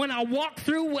 when I walk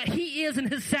through what he is in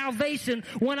his salvation,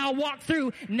 when I walk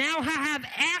through, now I have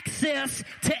access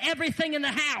to everything in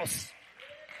the house.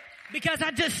 Because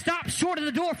I just stopped short of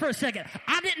the door for a second.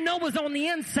 I didn't know what was on the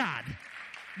inside.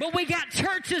 But we got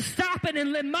churches stopping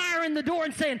and admiring the door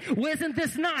and saying, well, isn't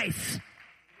this nice?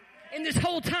 And this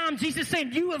whole time, Jesus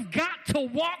saying, you have got to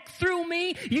walk through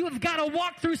me. You have got to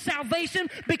walk through salvation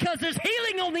because there's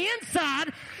healing on the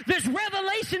inside. There's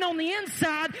revelation on the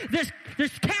inside.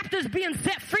 There's captives being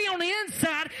set free on the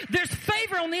inside. There's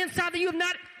favor on the inside that you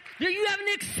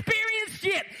haven't experienced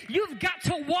yet. You've got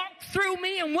to walk through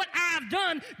me and what I have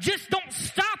done. Just don't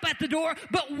stop at the door,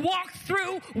 but walk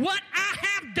through what I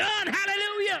have done.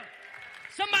 Hallelujah.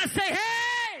 Somebody say,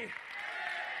 hey.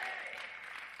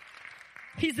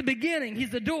 He's the beginning.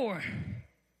 He's the door.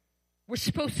 We're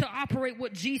supposed to operate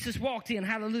what Jesus walked in.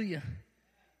 Hallelujah.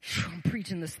 I'm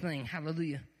preaching this thing.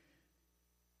 Hallelujah.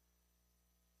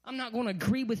 I'm not going to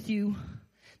agree with you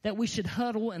that we should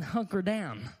huddle and hunker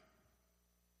down.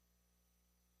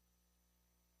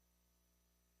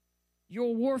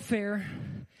 Your warfare,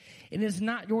 it is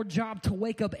not your job to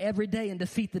wake up every day and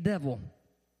defeat the devil.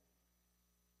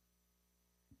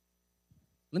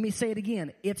 Let me say it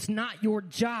again. It's not your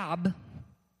job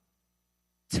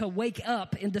to wake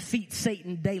up and defeat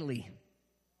Satan daily.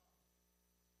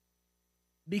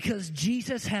 Because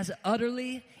Jesus has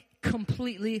utterly,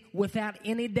 completely, without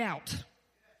any doubt,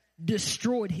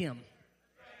 destroyed him.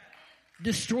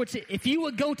 Destroyed it. If you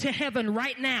would go to heaven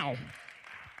right now,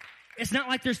 it's not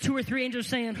like there's 2 or 3 angels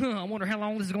saying, I wonder how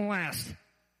long this is going to last.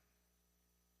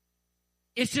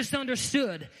 It's just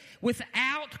understood.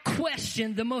 Without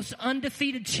question, the most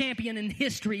undefeated champion in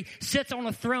history sits on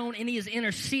a throne and he is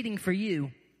interceding for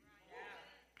you.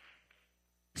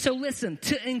 So listen,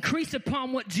 to increase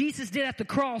upon what Jesus did at the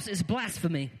cross is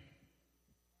blasphemy.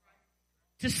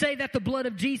 To say that the blood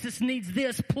of Jesus needs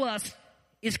this plus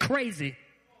is crazy.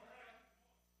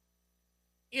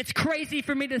 It's crazy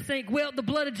for me to think, well, the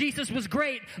blood of Jesus was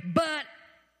great, but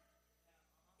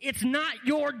it's not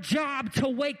your job to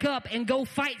wake up and go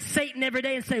fight Satan every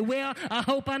day and say, well, I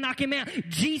hope I knock him out.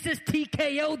 Jesus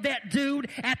TKO'd that dude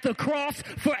at the cross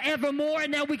forevermore,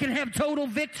 and now we can have total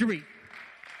victory.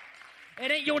 It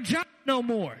ain't your job no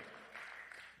more,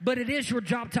 but it is your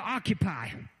job to occupy.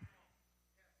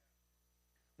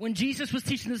 When Jesus was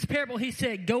teaching this parable, he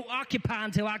said, go occupy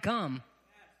until I come.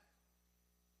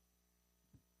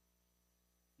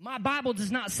 My Bible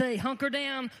does not say hunker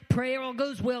down, pray all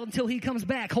goes well until he comes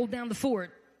back, hold down the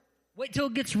fort. Wait till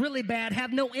it gets really bad,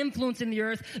 have no influence in the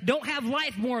earth, don't have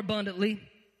life more abundantly.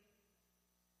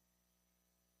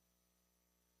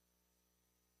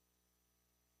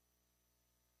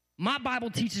 My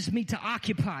Bible teaches me to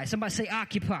occupy. Somebody say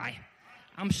occupy.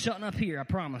 I'm shutting up here, I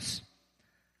promise.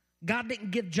 God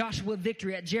didn't give Joshua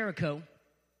victory at Jericho.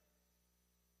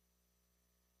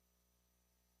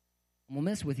 I'm going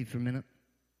to mess with you for a minute.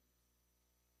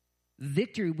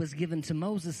 Victory was given to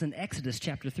Moses in Exodus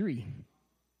chapter 3.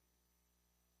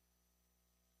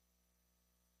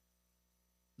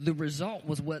 The result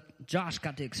was what Josh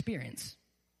got to experience.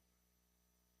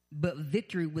 But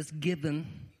victory was given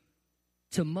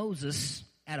to Moses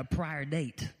at a prior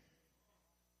date.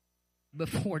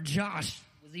 Before Josh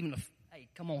was even hey,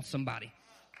 come on somebody.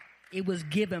 It was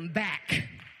given back,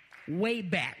 way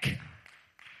back.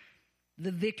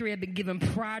 The victory had been given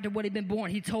prior to what had been born.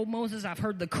 He told Moses, I've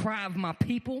heard the cry of my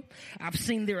people. I've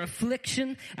seen their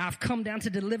affliction. I've come down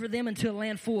to deliver them into a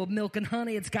land full of milk and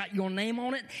honey. It's got your name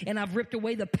on it. And I've ripped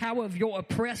away the power of your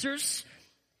oppressors.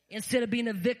 Instead of being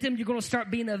a victim, you're going to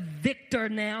start being a victor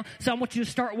now. So I want you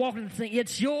to start walking the thing.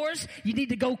 It's yours. You need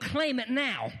to go claim it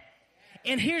now.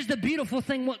 And here's the beautiful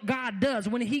thing what God does.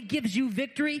 When he gives you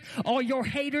victory, all your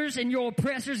haters and your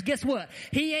oppressors, guess what?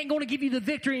 He ain't going to give you the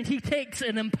victory, and he takes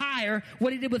an empire,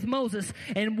 what he did with Moses,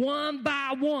 and one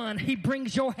by one, he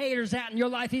brings your haters out in your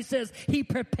life. He says, he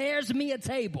prepares me a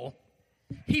table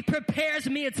He prepares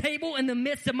me a table in the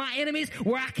midst of my enemies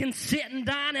where I can sit and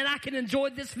dine and I can enjoy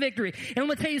this victory. And I'm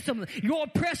going to tell you something. Your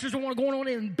oppressors are going on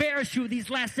and embarrass you these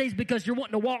last days because you're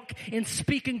wanting to walk and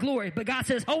speak in glory. But God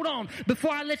says, hold on.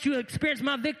 Before I let you experience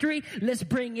my victory, let's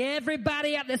bring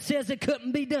everybody out that says it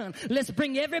couldn't be done. Let's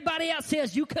bring everybody out that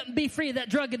says you couldn't be free of that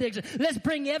drug addiction. Let's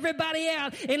bring everybody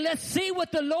out and let's see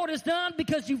what the Lord has done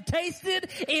because you've tasted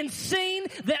and seen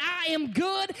that I am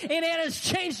good and it has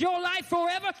changed your life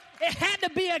forever. It had to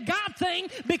be a God thing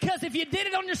because if you did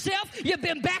it on yourself, you've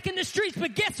been back in the streets.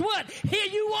 But guess what? Here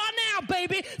you are now,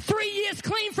 baby. 3 years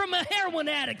clean from a heroin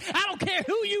addict. I don't care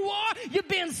who you are. You've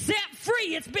been set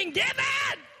free. It's been given.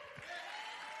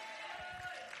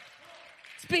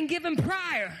 It's been given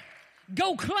prior.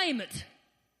 Go claim it.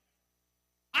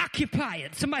 Occupy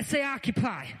it. Somebody say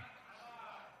occupy.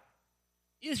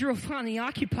 Israel finally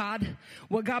occupied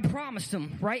what God promised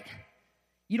them, right?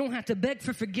 You don't have to beg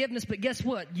for forgiveness, but guess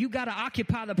what? You got to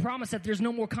occupy the promise that there's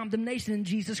no more condemnation in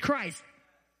Jesus Christ.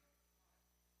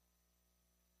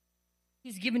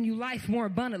 He's given you life more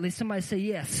abundantly. Somebody say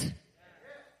yes.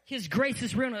 His grace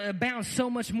is real and abounds so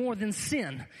much more than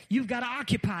sin. You've got to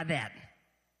occupy that.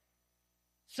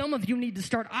 Some of you need to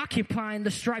start occupying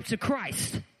the stripes of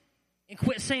Christ and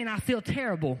quit saying, I feel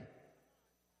terrible.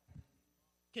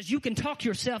 Because you can talk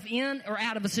yourself in or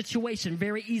out of a situation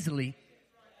very easily.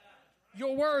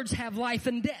 Your words have life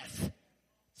and death.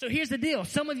 So here's the deal.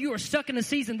 Some of you are stuck in a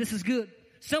season. This is good.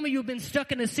 Some of you have been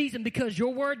stuck in a season because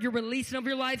your word you're releasing of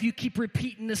your life, you keep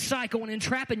repeating the cycle and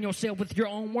entrapping yourself with your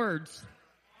own words.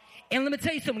 And let me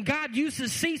tell you something. God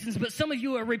uses seasons, but some of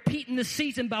you are repeating the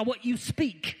season by what you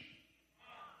speak.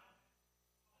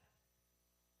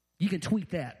 You can tweet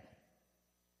that.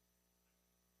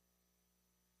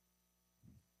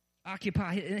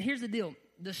 Occupy. And here's the deal.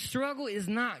 The struggle is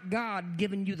not God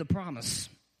giving you the promise.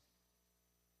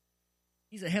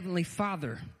 He's a heavenly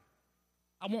Father.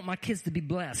 I want my kids to be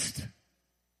blessed.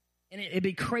 And it'd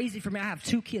be crazy for me. I have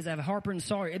 2 kids. I have Harper and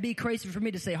Sawyer. It'd be crazy for me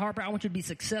to say, Harper, I want you to be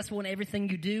successful in everything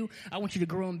you do. I want you to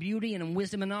grow in beauty and in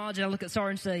wisdom and knowledge. And I look at Sawyer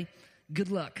and say, good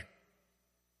luck.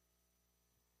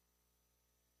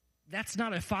 That's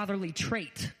not a fatherly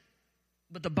trait.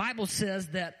 But the Bible says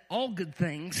that all good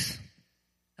things,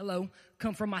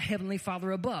 come from my heavenly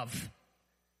Father above.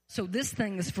 So this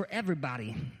thing is for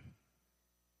everybody.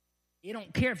 You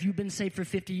don't care if you've been saved for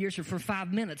 50 years or for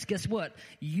 5 minutes. Guess what?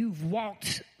 You've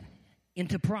walked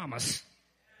into promise.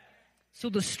 So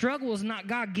the struggle is not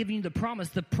God giving you the promise.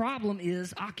 The problem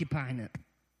is occupying it.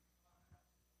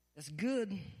 That's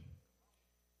good.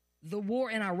 The war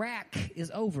in Iraq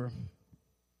is over.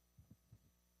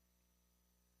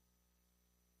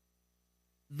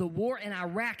 The war in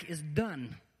Iraq is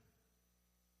done.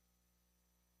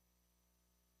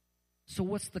 So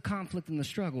what's the conflict and the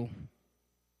struggle?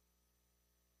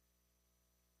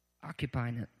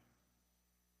 Occupying it.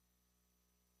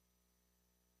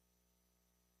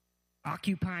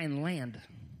 Occupying land.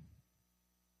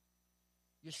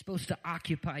 You're supposed to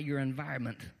occupy your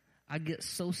environment. I get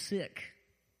so sick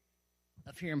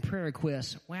of hearing prayer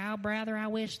requests. Well, brother, I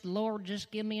wish the Lord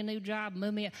just give me a new job,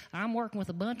 move me. I'm working with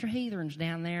a bunch of heathens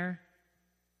down there.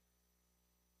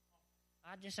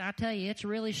 I tell you, it's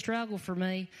really struggle for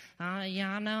me. I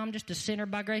know I'm just a sinner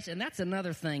by grace. And that's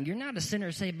another thing. You're not a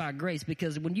sinner saved by grace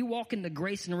because when you walk into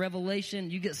grace and revelation,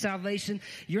 you get salvation,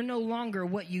 you're no longer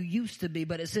what you used to be.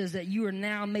 But it says that you are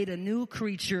now made a new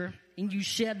creature and you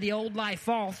shed the old life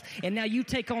off. And now you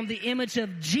take on the image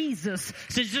of Jesus.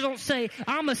 So you don't say,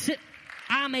 I'm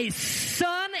a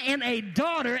son and a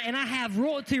daughter and I have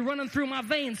royalty running through my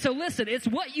veins. So listen, it's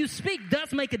what you speak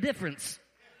does make a difference.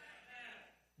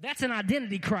 That's an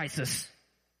identity crisis.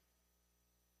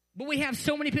 But we have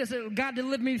so many people say, God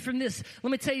deliver me from this. Let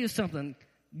me tell you something.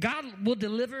 God will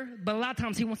deliver, but a lot of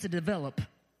times he wants to develop.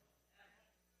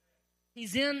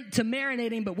 He's into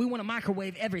marinating, but we want to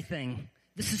microwave everything.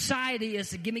 The society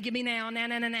is give me now.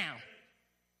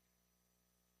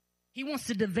 He wants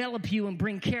to develop you and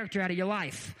bring character out of your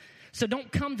life. So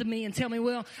don't come to me and tell me,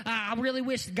 well, I really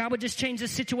wish God would just change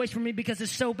this situation for me because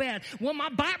it's so bad. Well, my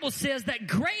Bible says that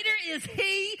greater is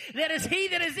he that is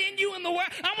in you in the world.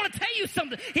 I want to tell you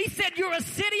something. He said you're a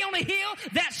city on a hill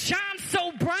that shines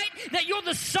so bright that you're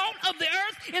the salt of the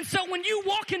earth. And so when you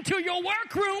walk into your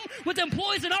workroom with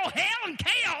employees in all hell and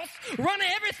chaos running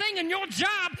everything in your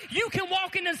job, you can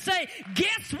walk in and say,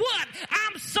 guess what?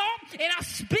 I'm salt and I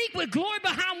speak with glory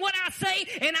behind what I say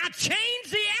and I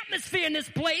change the atmosphere in this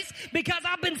place because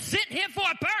I've been sitting here for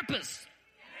a purpose.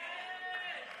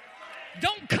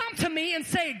 Don't come to me and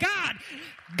say, God,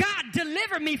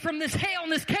 deliver me from this hell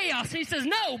and this chaos. He says,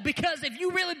 no, because if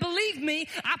you really believe me,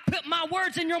 I put my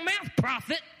words in your mouth,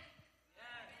 prophet.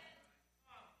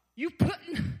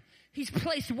 He's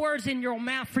placed words in your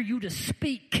mouth for you to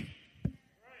speak.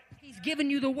 He's given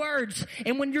you the words.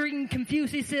 And when you're even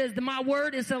confused, he says, my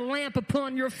word is a lamp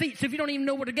upon your feet. So if you don't even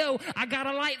know where to go, I got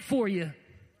a light for you.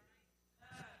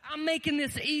 I'm making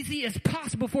this easy as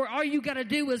possible for all you got to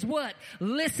do is what?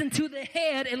 Listen to the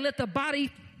head and let the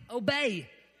body obey.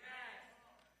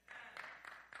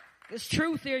 There's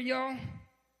truth there, y'all.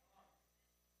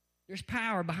 There's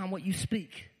power behind what you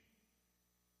speak.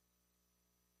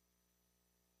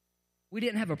 We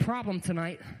didn't have a problem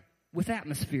tonight with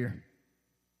atmosphere.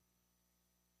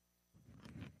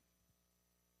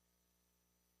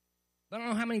 But I don't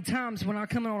know how many times when I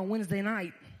come in on a Wednesday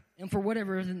night, and for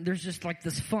whatever reason, there's just like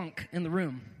this funk in the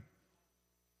room.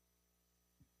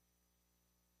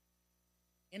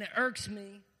 And it irks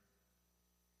me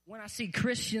when I see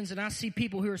Christians and I see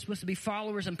people who are supposed to be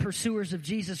followers and pursuers of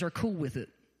Jesus are cool with it.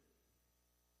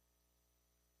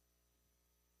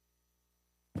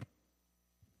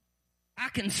 I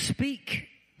can speak.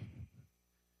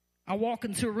 I walk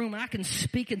into a room and I can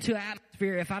speak into an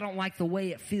atmosphere if I don't like the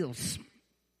way it feels.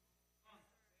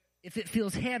 If it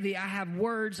feels heavy, I have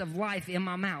words of life in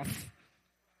my mouth.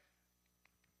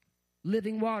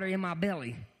 Living water in my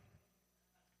belly.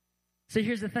 So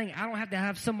here's the thing. I don't have to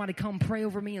have somebody come pray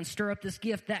over me and stir up this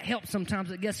gift. That helps sometimes,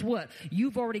 but guess what?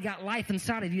 You've already got life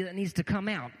inside of you that needs to come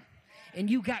out. And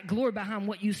you got glory behind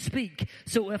what you speak.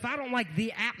 So if I don't like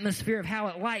the atmosphere of how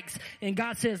it likes, and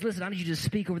God says, listen, I need you to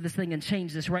speak over this thing and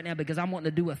change this right now because I'm wanting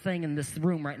to do a thing in this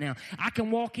room right now. I can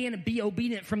walk in and be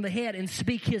obedient from the head and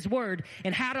speak his word.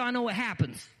 And how do I know it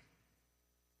happens?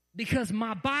 Because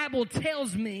my Bible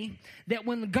tells me that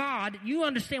when God, you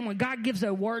understand when God gives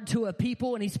a word to a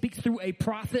people and he speaks through a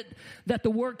prophet, that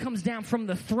the word comes down from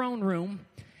the throne room,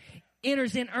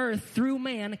 enters in earth through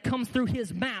man, comes through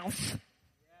his mouth.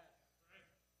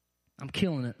 I'm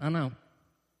killing it, I know.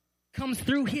 Comes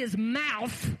through his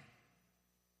mouth,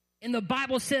 and the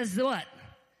Bible says what?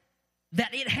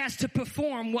 That it has to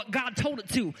perform what God told it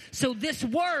to. So this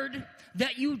word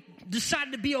that you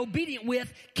decided to be obedient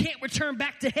with can't return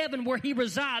back to heaven where he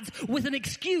resides with an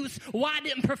excuse why it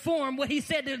didn't perform what he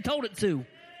said and told it to.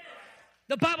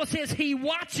 The Bible says he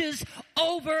watches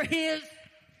over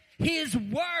his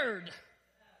word.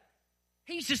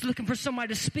 He's just looking for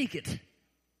somebody to speak it.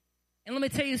 And let me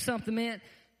tell you something, man.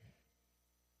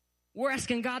 We're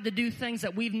asking God to do things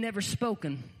that we've never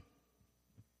spoken.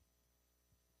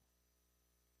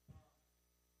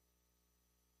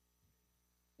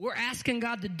 We're asking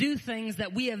God to do things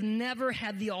that we have never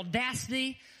had the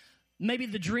audacity, maybe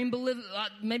the dream,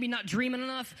 maybe not dreaming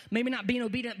enough, maybe not being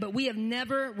obedient, but we have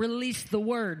never released the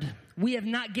word. We have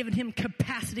not given him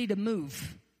capacity to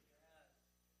move.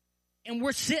 And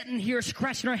we're sitting here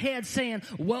scratching our heads saying,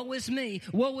 woe is me,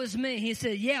 woe is me. He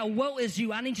said, yeah, woe is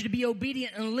you. I need you to be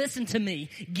obedient and listen to me.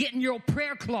 Get in your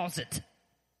prayer closet.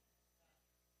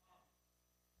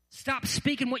 Stop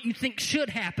speaking what you think should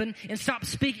happen and start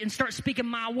speaking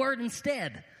my word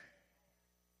instead.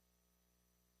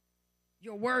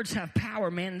 Your words have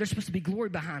power, man, and there's supposed to be glory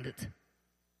behind it.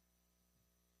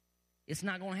 It's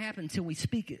not going to happen until we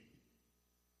speak it.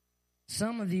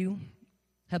 Some of you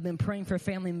have been praying for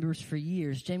family members for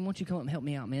years. Jamie, why don't you come up and help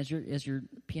me out, man? Is your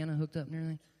piano hooked up and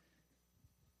everything?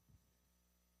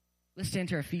 Let's stand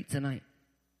to our feet tonight.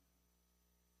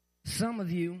 Some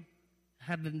of you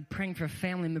have been praying for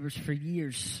family members for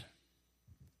years.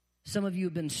 Some of you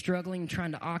have been struggling,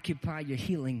 trying to occupy your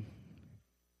healing.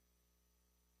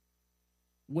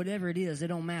 Whatever it is, it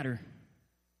don't matter.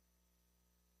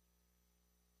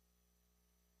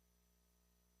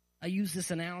 I use this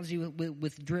analogy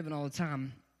with Driven all the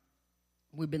time.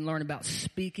 We've been learning about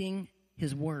speaking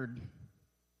his word.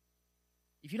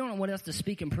 If you don't know what else to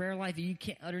speak in prayer life, you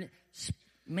can't utter it.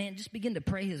 Man, just begin to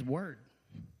pray his word.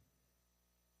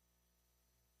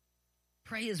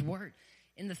 Pray his word.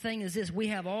 And the thing is this, we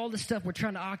have all the stuff we're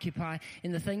trying to occupy.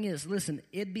 And the thing is, listen,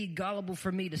 it'd be gullible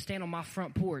for me to stand on my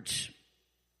front porch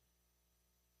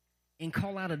and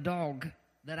call out a dog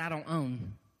that I don't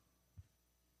own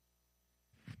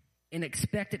and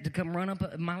expect it to come run up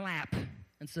in my lap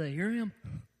and say, here I am.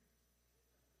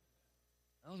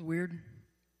 That was weird.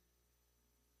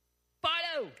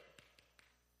 Fido!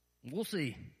 We'll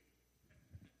see.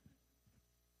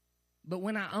 But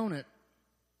when I own it,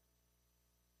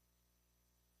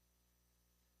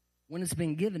 when it's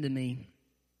been given to me,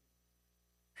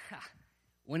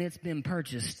 when it's been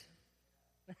purchased,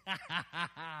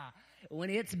 when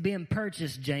it's been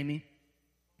purchased, Jamie,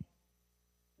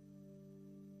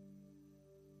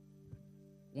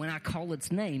 when I call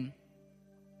its name,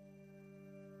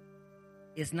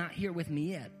 it's not here with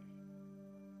me yet.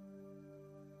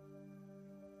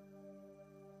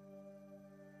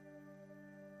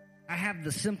 have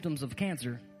the symptoms of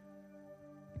cancer.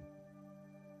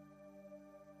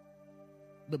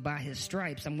 But by his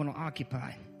stripes, I'm going to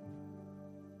occupy.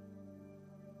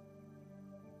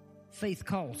 Faith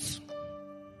calls.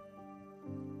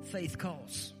 Faith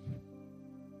calls.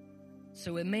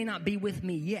 So it may not be with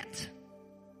me yet,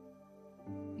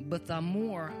 but the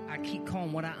more I keep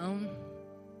calling what I own,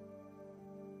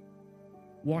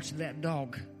 watch that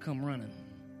dog come running.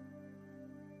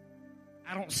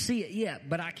 I don't see it yet,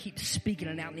 but I keep speaking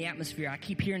it out in the atmosphere. I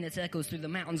keep hearing its echoes through the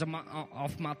mountains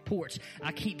off my porch.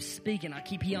 I keep speaking. I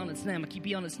keep yelling its name. I keep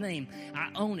yelling its name.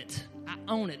 I own it. I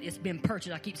own it. It's been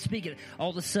purchased. I keep speaking it. All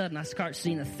of a sudden, I start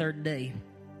seeing a third day.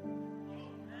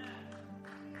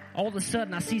 All of a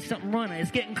sudden, I see something running.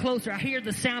 It's getting closer. I hear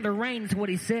the sound of rain is what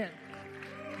he said.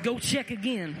 Go check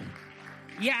again.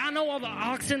 Yeah, I know all the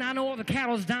oxen, I know all the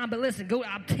cattle's dying, but listen,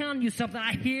 I'm telling you something.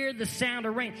 I hear the sound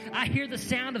of rain. I hear the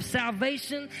sound of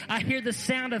salvation. I hear the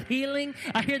sound of healing.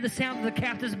 I hear the sound of the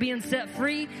captives being set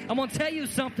free. I'm going to tell you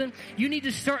something. You need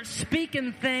to start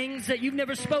speaking things that you've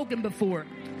never spoken before.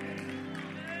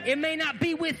 It may not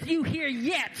be with you here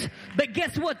yet, but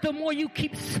guess what? The more you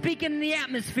keep speaking in the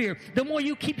atmosphere, the more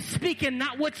you keep speaking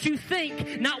not what you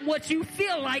think, not what you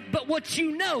feel like, but what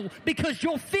you know, because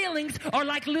your feelings are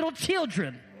like little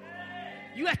children.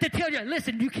 You have to tell you,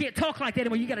 listen, you can't talk like that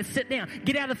anymore. You got to sit down.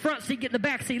 Get out of the front seat, get in the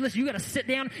back seat. Listen, you got to sit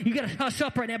down. You got to hush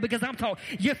up right now because I'm talking.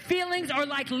 Your feelings are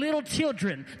like little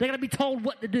children. They got to be told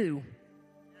what to do.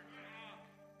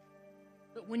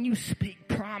 But when you speak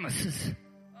promises,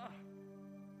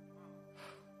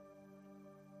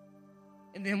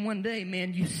 and then one day,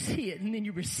 man, you see it, and then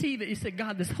you receive it. You say,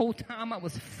 God, this whole time I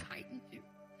was fighting you.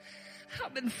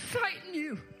 I've been fighting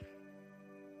you.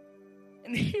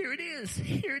 And here it is.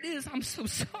 Here it is. I'm so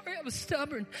sorry I was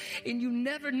stubborn. And you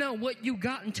never know what you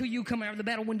got until you come out of the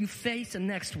battle when you face the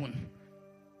next one.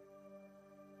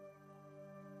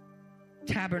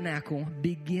 Tabernacle,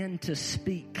 begin to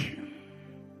speak.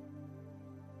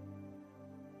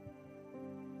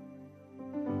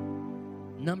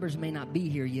 Numbers may not be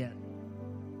here yet,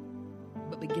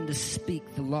 but begin to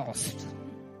speak the lost.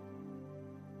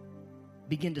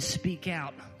 Begin to speak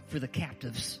out for the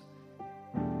captives,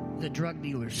 the drug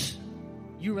dealers.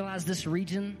 You realize this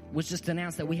region was just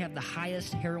announced that we have the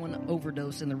highest heroin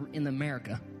overdose in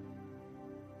America.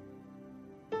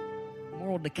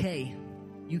 Moral decay.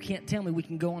 You can't tell me we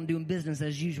can go on doing business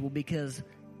as usual because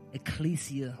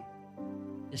ecclesia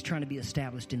is trying to be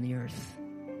established in the earth.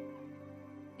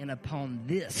 And upon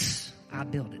this, I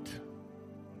build it.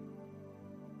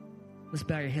 Let's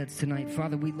bow your heads tonight.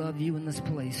 Father, we love you in this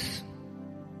place.